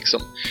möjligt. Det är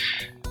liksom...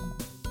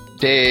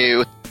 Det är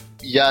ju ett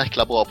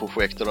jäkla bra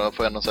projekt och de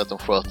får ändå säga att de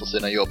sköter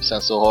sina jobb.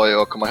 Sen så har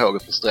jag kommit ihåg hur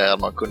frustrerad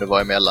man kunde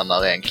vara emellan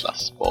när en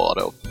klass bara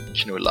då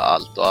knulla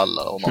allt och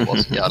alla. Och man var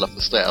så jävla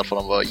frustrerad för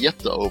de var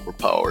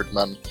jätte-overpowered.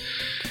 Men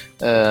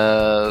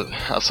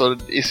alltså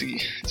i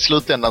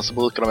slutändan så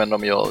brukar de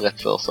ändå göra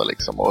rätt för sig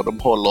liksom. Och de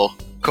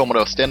kommer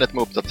då ständigt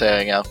med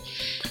uppdateringar.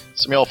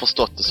 Som jag har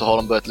förstått det så har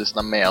de börjat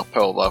lyssna mer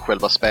på vad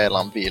själva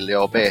spelaren vill.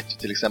 Jag vet ju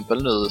till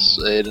exempel nu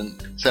i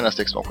den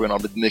senaste expansionen har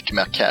det blivit mycket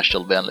mer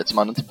casual-vänligt. Så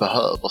man inte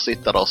behöver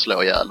sitta där och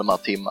slå ihjäl de här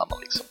timmarna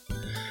liksom.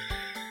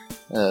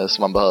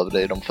 Som man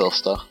behövde i de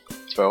första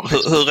 2.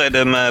 Hur är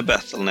det med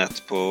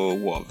Battle.net på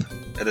WoW?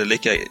 Är det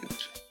lika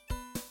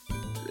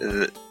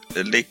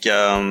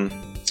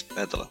vad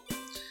heter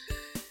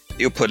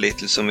det?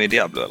 Opålitligt som i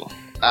Diablo eller?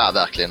 Nej,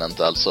 verkligen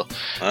inte alltså.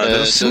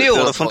 De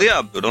snor det från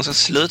Diablo. De ska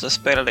sluta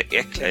spela det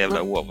äckliga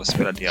jävla WoW och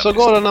spela Diablo. Så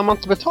går det när man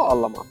inte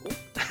betalar, Martin.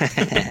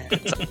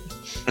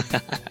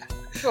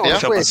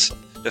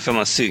 Då får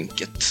man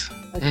synket.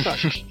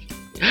 Exakt.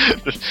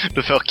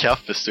 Du får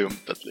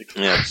kaffesumpet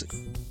liksom. Ja, precis.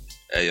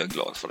 Jag är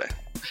glad för det.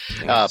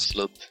 Ja,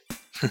 absolut.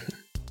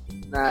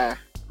 Nej,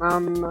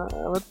 men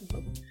jag vet inte.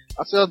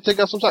 Alltså jag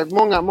tycker som sagt,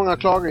 många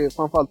klagar ju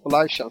framförallt på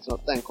live-tjänsten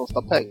att den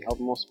kostar pengar och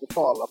du måste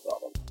betala för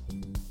den.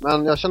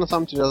 Men jag känner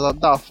samtidigt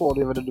att där får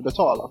du vad du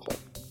betalar för.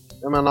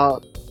 Jag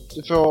menar,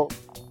 du får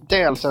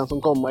DLC:n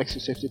som kommer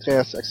exklusivt i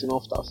 360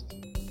 oftast.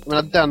 Jag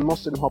menar, den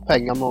måste du ha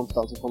pengar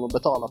någonstans och komma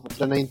betala för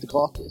den är inte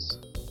gratis.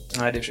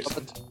 Nej, det är precis.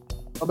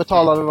 Jag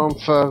betalade dem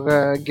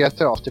för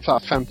GTA till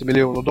 $50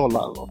 miljoner eller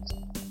något.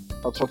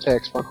 För att få 3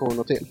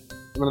 expansioner till.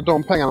 Jag menar,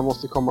 de pengarna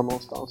måste komma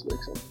någonstans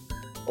liksom.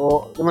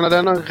 Och jag menar,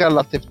 den är en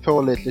relativt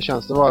pålitlig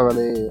tjänst. Det var väl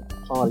i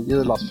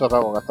julas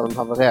förra året där den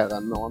havererade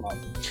en månad.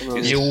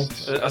 Jo,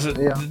 alltså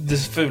det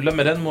fula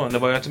med den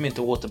månaden var ju att de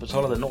inte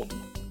återbetalade någon.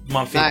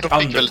 Man fick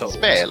Undertow.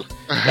 Spel.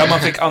 Ja, man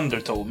fick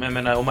Undertow. Men jag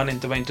menar, om man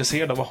inte var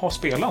intresserad av att ha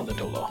spela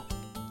Undertow då.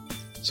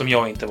 Som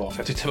jag inte var, för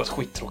jag tyckte det var ett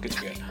skittråkigt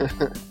spel.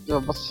 Det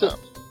var surt.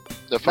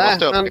 Det får man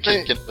stå med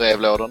klicken i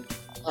brevlådan.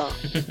 Ja.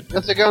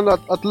 Jag tycker ändå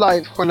att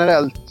live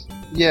generellt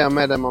ger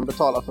mig det man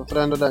betalar för. För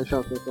det är ändå den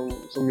tjänsten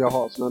som jag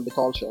har som en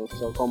betaltjänst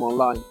som kommer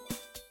online.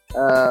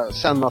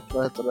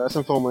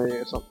 Sen får man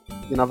ju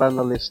dina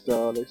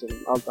vännerlistor och liksom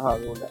allt det här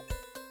roliga.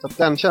 Så att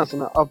den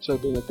tjänsten är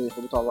absolut ingenting för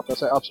att betala. För jag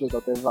säger absolut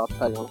att det är värt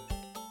pengarna.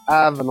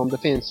 Även om det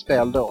finns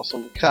spel då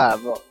som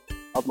kräver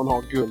att man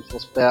har guld för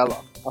att spela.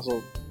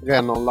 Alltså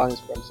rena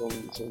online-spel som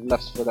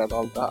Left 4 Dead och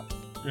allt det här.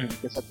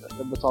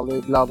 Jag betalar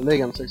ju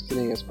gladeligen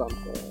 69 spänn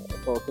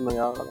för att kunna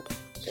göra det.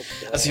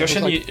 Så, alltså jag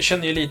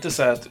känner ju lite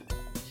så här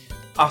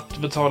att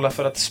betala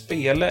för att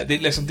spela, det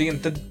är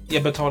inte,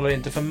 jag betalar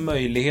inte för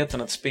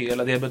möjligheten att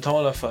spela. Det jag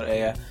betalar för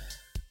är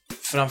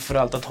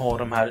framförallt att ha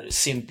de här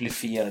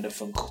simplifierade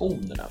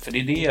funktionerna. För det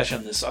är det jag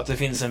känner, så att det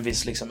finns en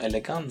viss liksom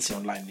elegans i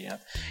online.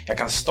 Jag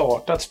kan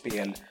starta ett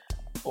spel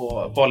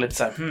och vara lite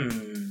så här,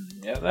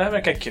 det här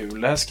verkar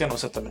kul, det här ska jag nog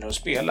sätta mig ner och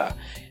spela.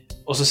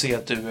 Och så ser jag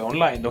att du är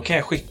online, då kan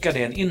jag skicka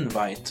dig en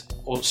invite.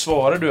 Och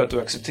svarar du att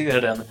du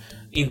accepterar den,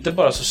 inte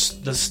bara så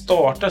den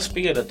startar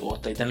spelet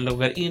åt dig, den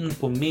loggar in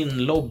på min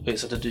lobby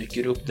så att det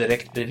dyker upp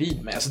direkt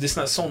bredvid mig. Alltså det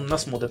är sådana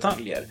små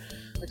detaljer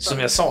som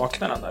jag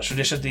saknar annars.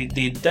 Så det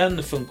är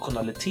den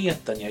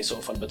funktionaliteten jag i så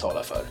fall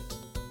betalar för.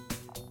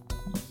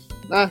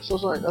 Nej, så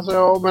sagt. Alltså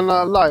jag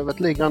menar, livet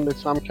ligger ändå i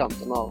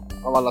framkanten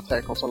av alla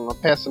 3 konsolerna.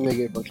 PC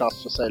ligger på en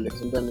klass för sig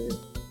liksom. Den är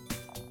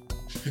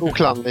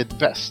oklandigt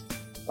bäst.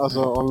 Alltså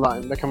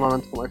online, det kan man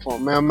inte komma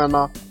ifrån. Men jag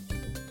menar,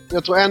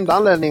 jag tror enda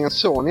anledningen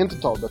Sony inte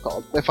tar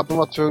betalt är för att de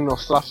var tvungna att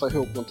straffa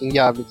ihop någonting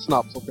jävligt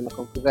snabbt för att kunna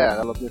konkurrera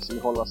eller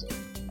åtminstone hålla sig.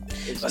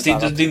 Alltså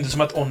det är inte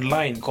som att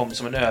online kom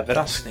som en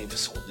överraskning för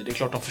Sony. Det är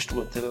klart de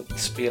förstod att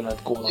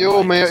spelet går online.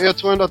 Jo, men jag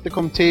tror ändå att det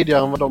kom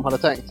tidigare än vad de hade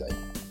tänkt sig.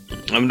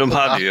 Ja, men de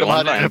hade ju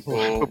online på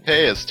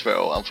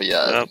PS2 för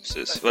jävligt. Ja,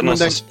 precis. Det var någon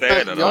som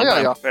spelade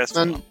ja.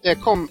 Men det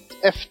kom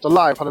efter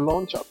live hade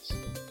launchat.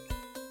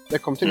 Det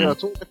kom till, jag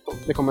tror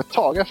det kom ett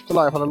tag efter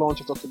live hade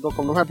launchat och då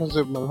kom de här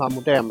plötsligt upp med den här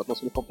modemet och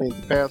skulle koppla in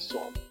till PS2.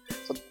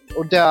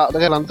 Och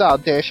redan där,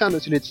 det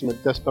kändes ju lite som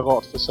ett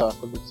desperat försök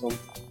att liksom...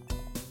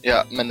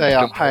 Ja, men de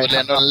har väl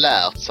ändå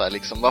lärt sig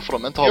liksom, varför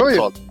de inte har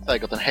betalt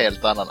säkert en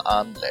helt annan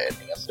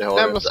anledning. Alltså det har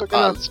ju inte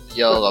alls att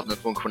göra med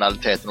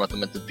funktionaliteten och att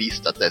de inte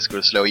visste att det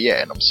skulle slå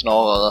igenom.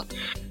 Snarare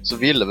så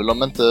ville väl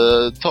de inte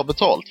ta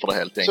betalt för det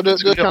helt enkelt.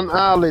 Så du kan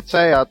ärligt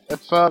säga att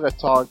ett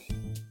företag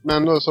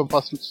men nu så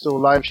pass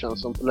stor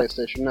livetjänst som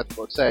PlayStation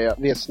Network säger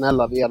vi är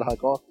snälla, vi är det här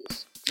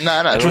gratis.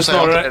 Nej, jag tror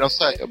snarare... de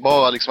säger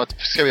bara liksom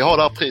att ska vi ha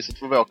det här priset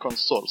för vår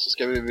konsol så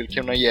ska vi väl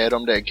kunna ge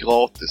dem det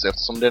gratis.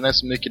 Eftersom den är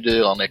så mycket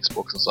dyrare än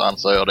Xboxen så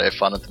anser jag det är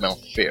fan inte mer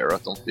fair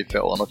att vi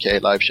får en okej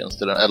livetjänst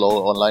till den, eller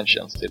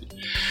online-tjänst till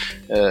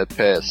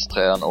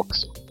PS3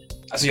 också.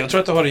 Alltså jag tror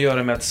att det har att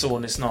göra med att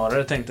Sony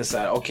snarare tänkte så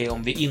här: okej,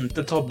 om vi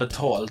inte tar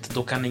betalt,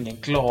 då kan ingen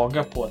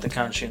klaga på att det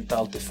kanske inte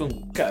alltid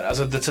funkar.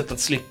 Alltså det är ett sätt att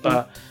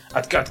slippa,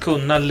 att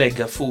kunna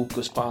lägga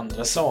fokus på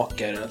andra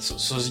saker,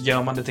 så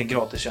gör man det till en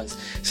gratistjänst.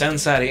 Sen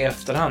så här i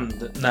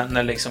efterhand,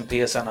 när liksom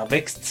PSN har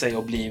växt sig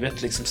och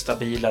blivit liksom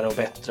stabilare och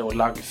bättre och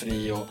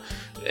laggfri och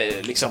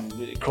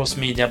liksom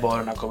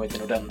cross-media-baren har kommit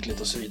in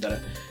ordentligt och så vidare.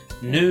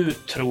 Nu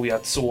tror jag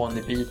att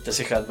Sony biter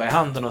sig själva i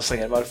handen och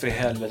säger: varför i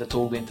helvete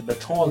tog vi inte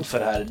betalt för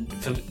det här?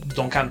 För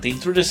de kan inte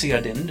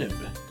introducera det nu.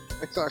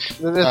 Exakt.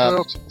 Det är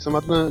också som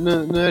att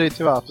nu är det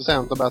tyvärr för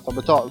sent att börja ta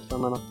betalt. Jag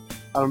menar,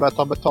 hade de börjat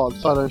ta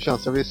betalt så hade det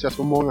känts, jag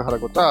tror många hade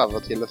gått över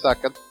till det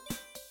säkert.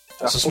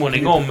 Så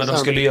småningom, men de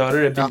skulle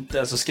göra det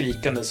alltså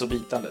skrikandes och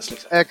bitandes.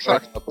 Liksom.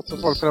 Exakt. Så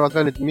folk hade varit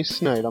väldigt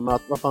missnöjda med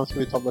att vad fan ska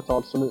vi ta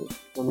betalt för nu?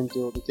 De inte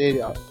gjorde det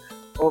tidigare.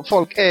 Och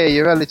folk är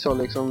ju väldigt så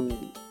liksom...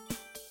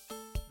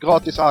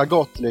 Gratis är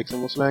gott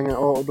liksom, och så länge,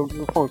 och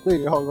folk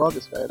vill ju ha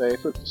gratis grejer, det är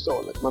fullt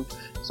förståeligt, men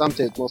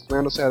samtidigt måste man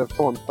ändå se det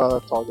från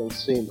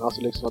företagens syn,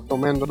 alltså liksom att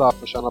de ändå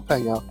därför tjänar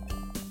pengar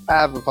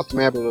även fast de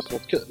erbjuder oss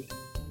något kul.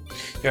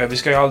 Ja,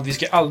 vi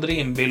ska aldrig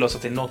inbilla oss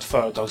att det är något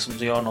företag som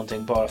gör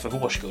någonting bara för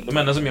vår skull. De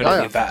enda som gör det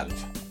är Valve.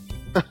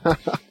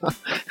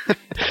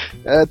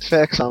 Jag är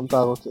tveksamt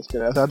där också, ska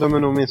jag säga. De är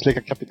nog minst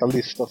lika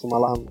kapitalister som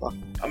alla andra.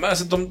 Ja, men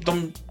alltså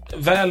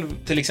Valve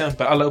till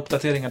exempel, alla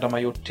uppdateringar de har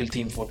gjort till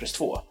Team Fortress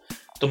 2,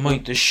 de har ju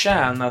inte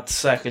tjänat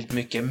särskilt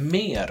mycket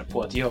mer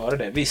på att göra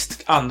det.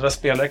 Visst, andra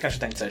spelare kanske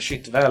tänkt så här: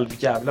 shit, Valve,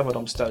 jävlar vad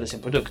de stöder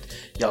sin produkt.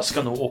 Jag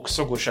ska nog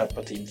också gå och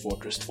köpa Team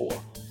Fortress 2.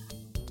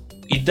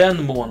 I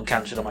den mån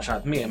kanske de har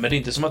tjänat mer, men det är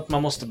inte som att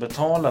man måste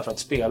betala för att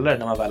spela det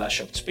när man väl har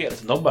köpt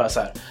spelet. De bara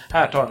så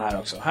här tar den här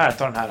också, här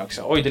tar den här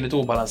också. Oj, det är lite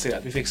obalanserat,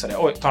 vi fixar det.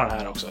 Oj, tar den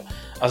här också.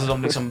 Alltså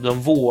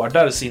de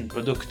vårdar sin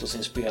produkt och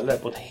sin spelare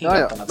på ett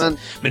helt annat sätt.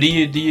 Men det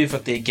är ju för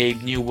att det är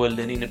Gabe Newell,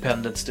 en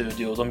independent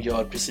studio, och de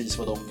gör precis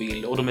vad de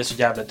vill. Och de är så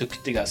jävla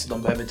duktiga så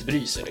de behöver inte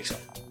bry sig liksom.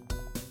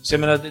 Så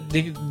jag menar,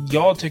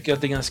 jag tycker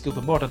att det är ganska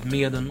uppenbart att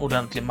med en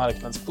ordentlig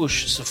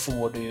marknadspush så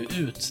får du ju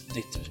ut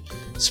ditt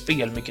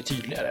spel mycket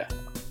tydligare.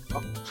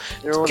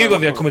 Gud vad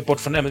vi har kommit bort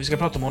från det, men vi ska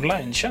prata om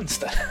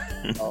online-tjänster.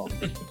 Ja.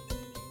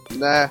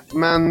 Nej,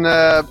 men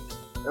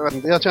jag vet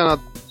inte, jag känner att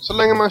så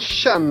länge man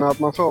känner att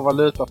man får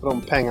valuta för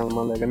de pengarna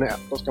man lägger ner,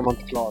 då ska man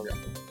inte klaga.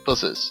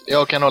 Precis,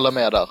 jag kan hålla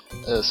med där.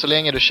 Så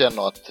länge du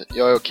känner att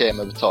jag är okej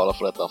med att betala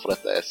för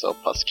detta är så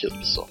pass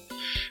kul så.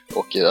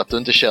 Och att du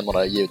inte känner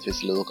dig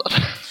givetvis lurad.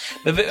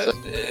 Men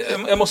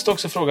jag måste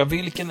också fråga,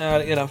 vilken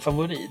är er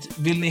favorit?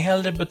 Vill ni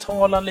hellre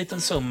betala en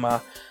liten summa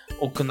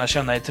och kunna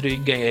känna er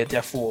trygga i att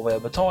jag får vad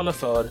jag betalar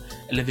för?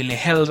 Eller vill ni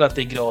hellre att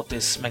det är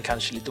gratis men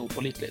kanske lite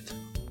opålitligt?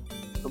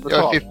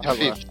 Jag är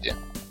 50-50.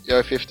 Jag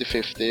är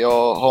 50-50.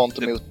 Jag har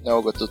inte emot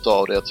något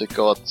utav det. Jag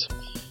tycker att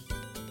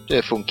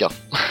det funkar.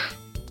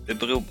 Det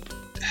beror...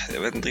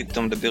 Jag vet inte riktigt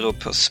om det beror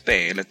på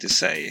spelet i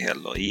sig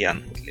heller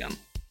egentligen.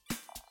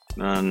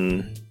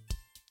 Men...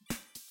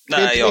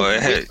 Nej, jag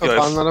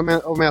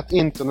är med att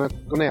internet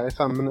går ner i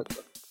 5 minuter.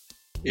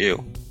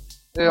 Jo.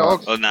 Jag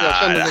också, nej,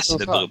 jag liksom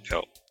det beror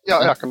på.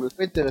 Ja, jag kan bli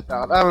lite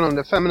irriterad. Även om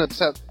det är 5 minuter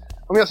sen.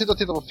 Om jag sitter och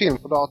tittar på film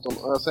på datorn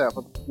och jag säger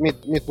att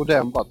mitt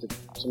modem bara typ,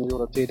 som jag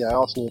gjorde tidigare i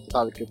avsnittet,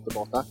 hade klippt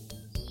bort där.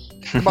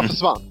 Det bara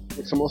försvann.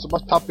 Liksom, och så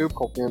bara tappade jag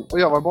uppkopplingen. Och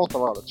jag var borta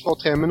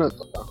 2-3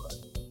 minuter kanske.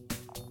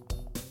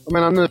 Jag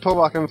menar, nu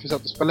påverkar jag mig för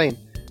att spela in.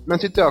 Men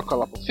tittar jag och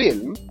kollar på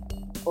film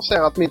och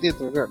ser att mitt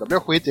internet går, då blir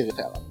jag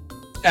skitirriterad.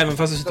 Även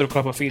fast du sitter och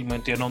kollar på film och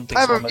inte gör någonting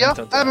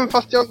även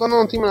fast jag inte har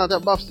någonting med att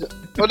jag bara...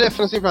 Och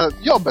definitivt att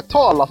jag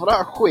betalar för det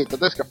här skit, att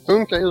det ska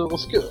funka ur och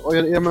skur. Och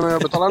jag menar,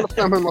 jag betalar ändå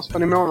 500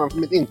 spänn i månaden för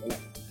mitt internet.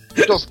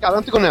 Då ska det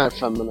inte gå ner i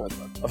 5 minuter.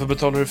 Varför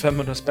betalar du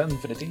 500 spänn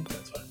för ditt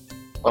internet?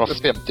 Bara för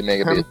 50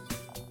 megabit.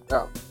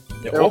 Ja.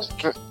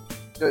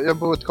 Jag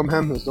bor i ett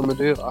komhemhus, de är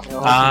dyra.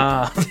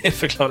 Det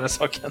förklarar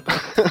saken.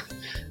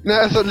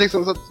 Nej, så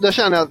liksom, så där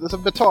känner jag att så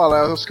betalar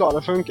jag så ska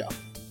det funka.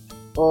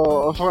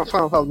 Och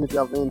framförallt mitt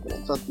jävla internet.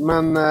 Så att,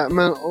 men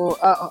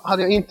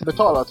hade jag inte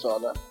betalat för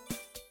det,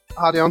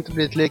 hade jag inte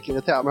blivit lika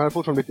irriterad. Men jag hade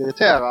fortfarande blivit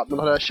irriterad. Men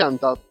då hade jag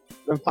känt att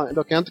då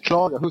kan jag inte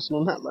klaga hos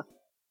någon heller.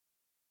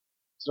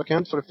 Så då kan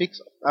jag inte få det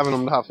fixat. Även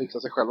om det här fixar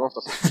sig själv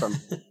oftast.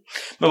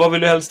 Men vad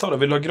vill du helst ha då?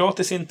 Vill du ha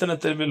gratis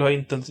internet eller vill du ha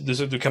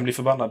internet du kan bli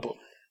förbannad på?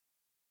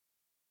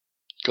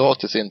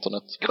 Gratis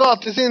internet.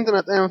 Gratis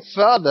internet är en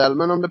fördel,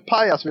 men om det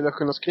pajas vill jag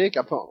kunna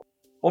skrika på.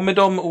 Och med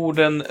de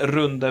orden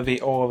rundar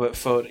vi av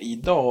för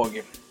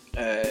idag.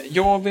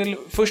 Jag vill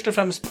först och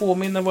främst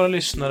påminna våra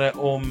lyssnare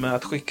om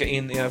att skicka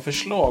in era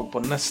förslag på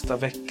nästa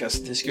veckas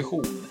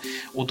diskussion.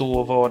 Och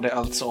då var det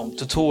alltså om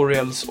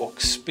tutorials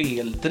och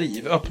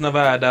speldriv. Öppna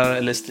världar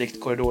eller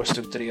strikt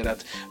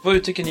korridorstrukturerat.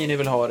 Vad tycker ni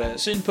vill ha det?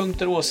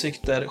 Synpunkter,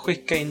 åsikter,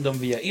 skicka in dem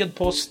via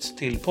e-post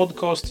till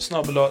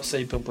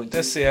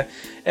podcast@save.se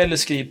eller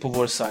skriv på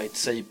vår sajt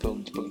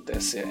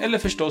save.se eller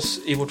förstås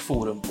i vårt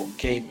forum på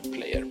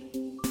Gameplayer.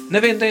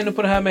 När vi inte är inne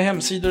på det här med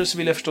hemsidor så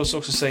vill jag förstås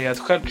också säga att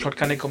självklart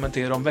kan ni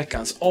kommentera om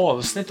veckans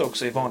avsnitt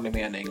också i vanlig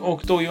mening.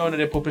 Och då gör ni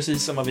det på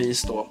precis samma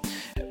vis då.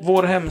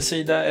 vår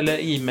hemsida eller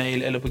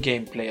e-mail eller på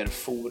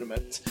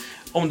Gameplayer-forumet.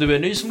 Om du är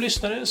ny som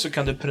lyssnare så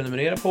kan du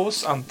prenumerera på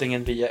oss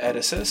antingen via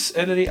RSS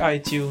eller i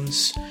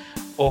iTunes.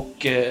 Och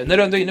när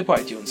du ändå är inne på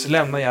iTunes,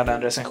 lämna gärna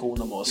en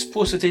recension om oss.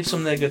 Positivt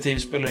som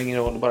negativt spelar ingen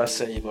roll, bara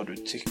säg vad du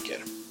tycker.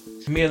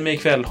 Med mig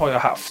ikväll har jag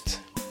haft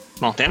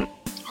Martin,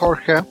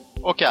 Jorge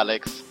Och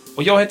Alex.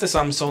 och jag heter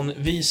Samson.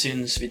 Vi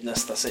syns vid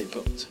nästa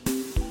savepunkt.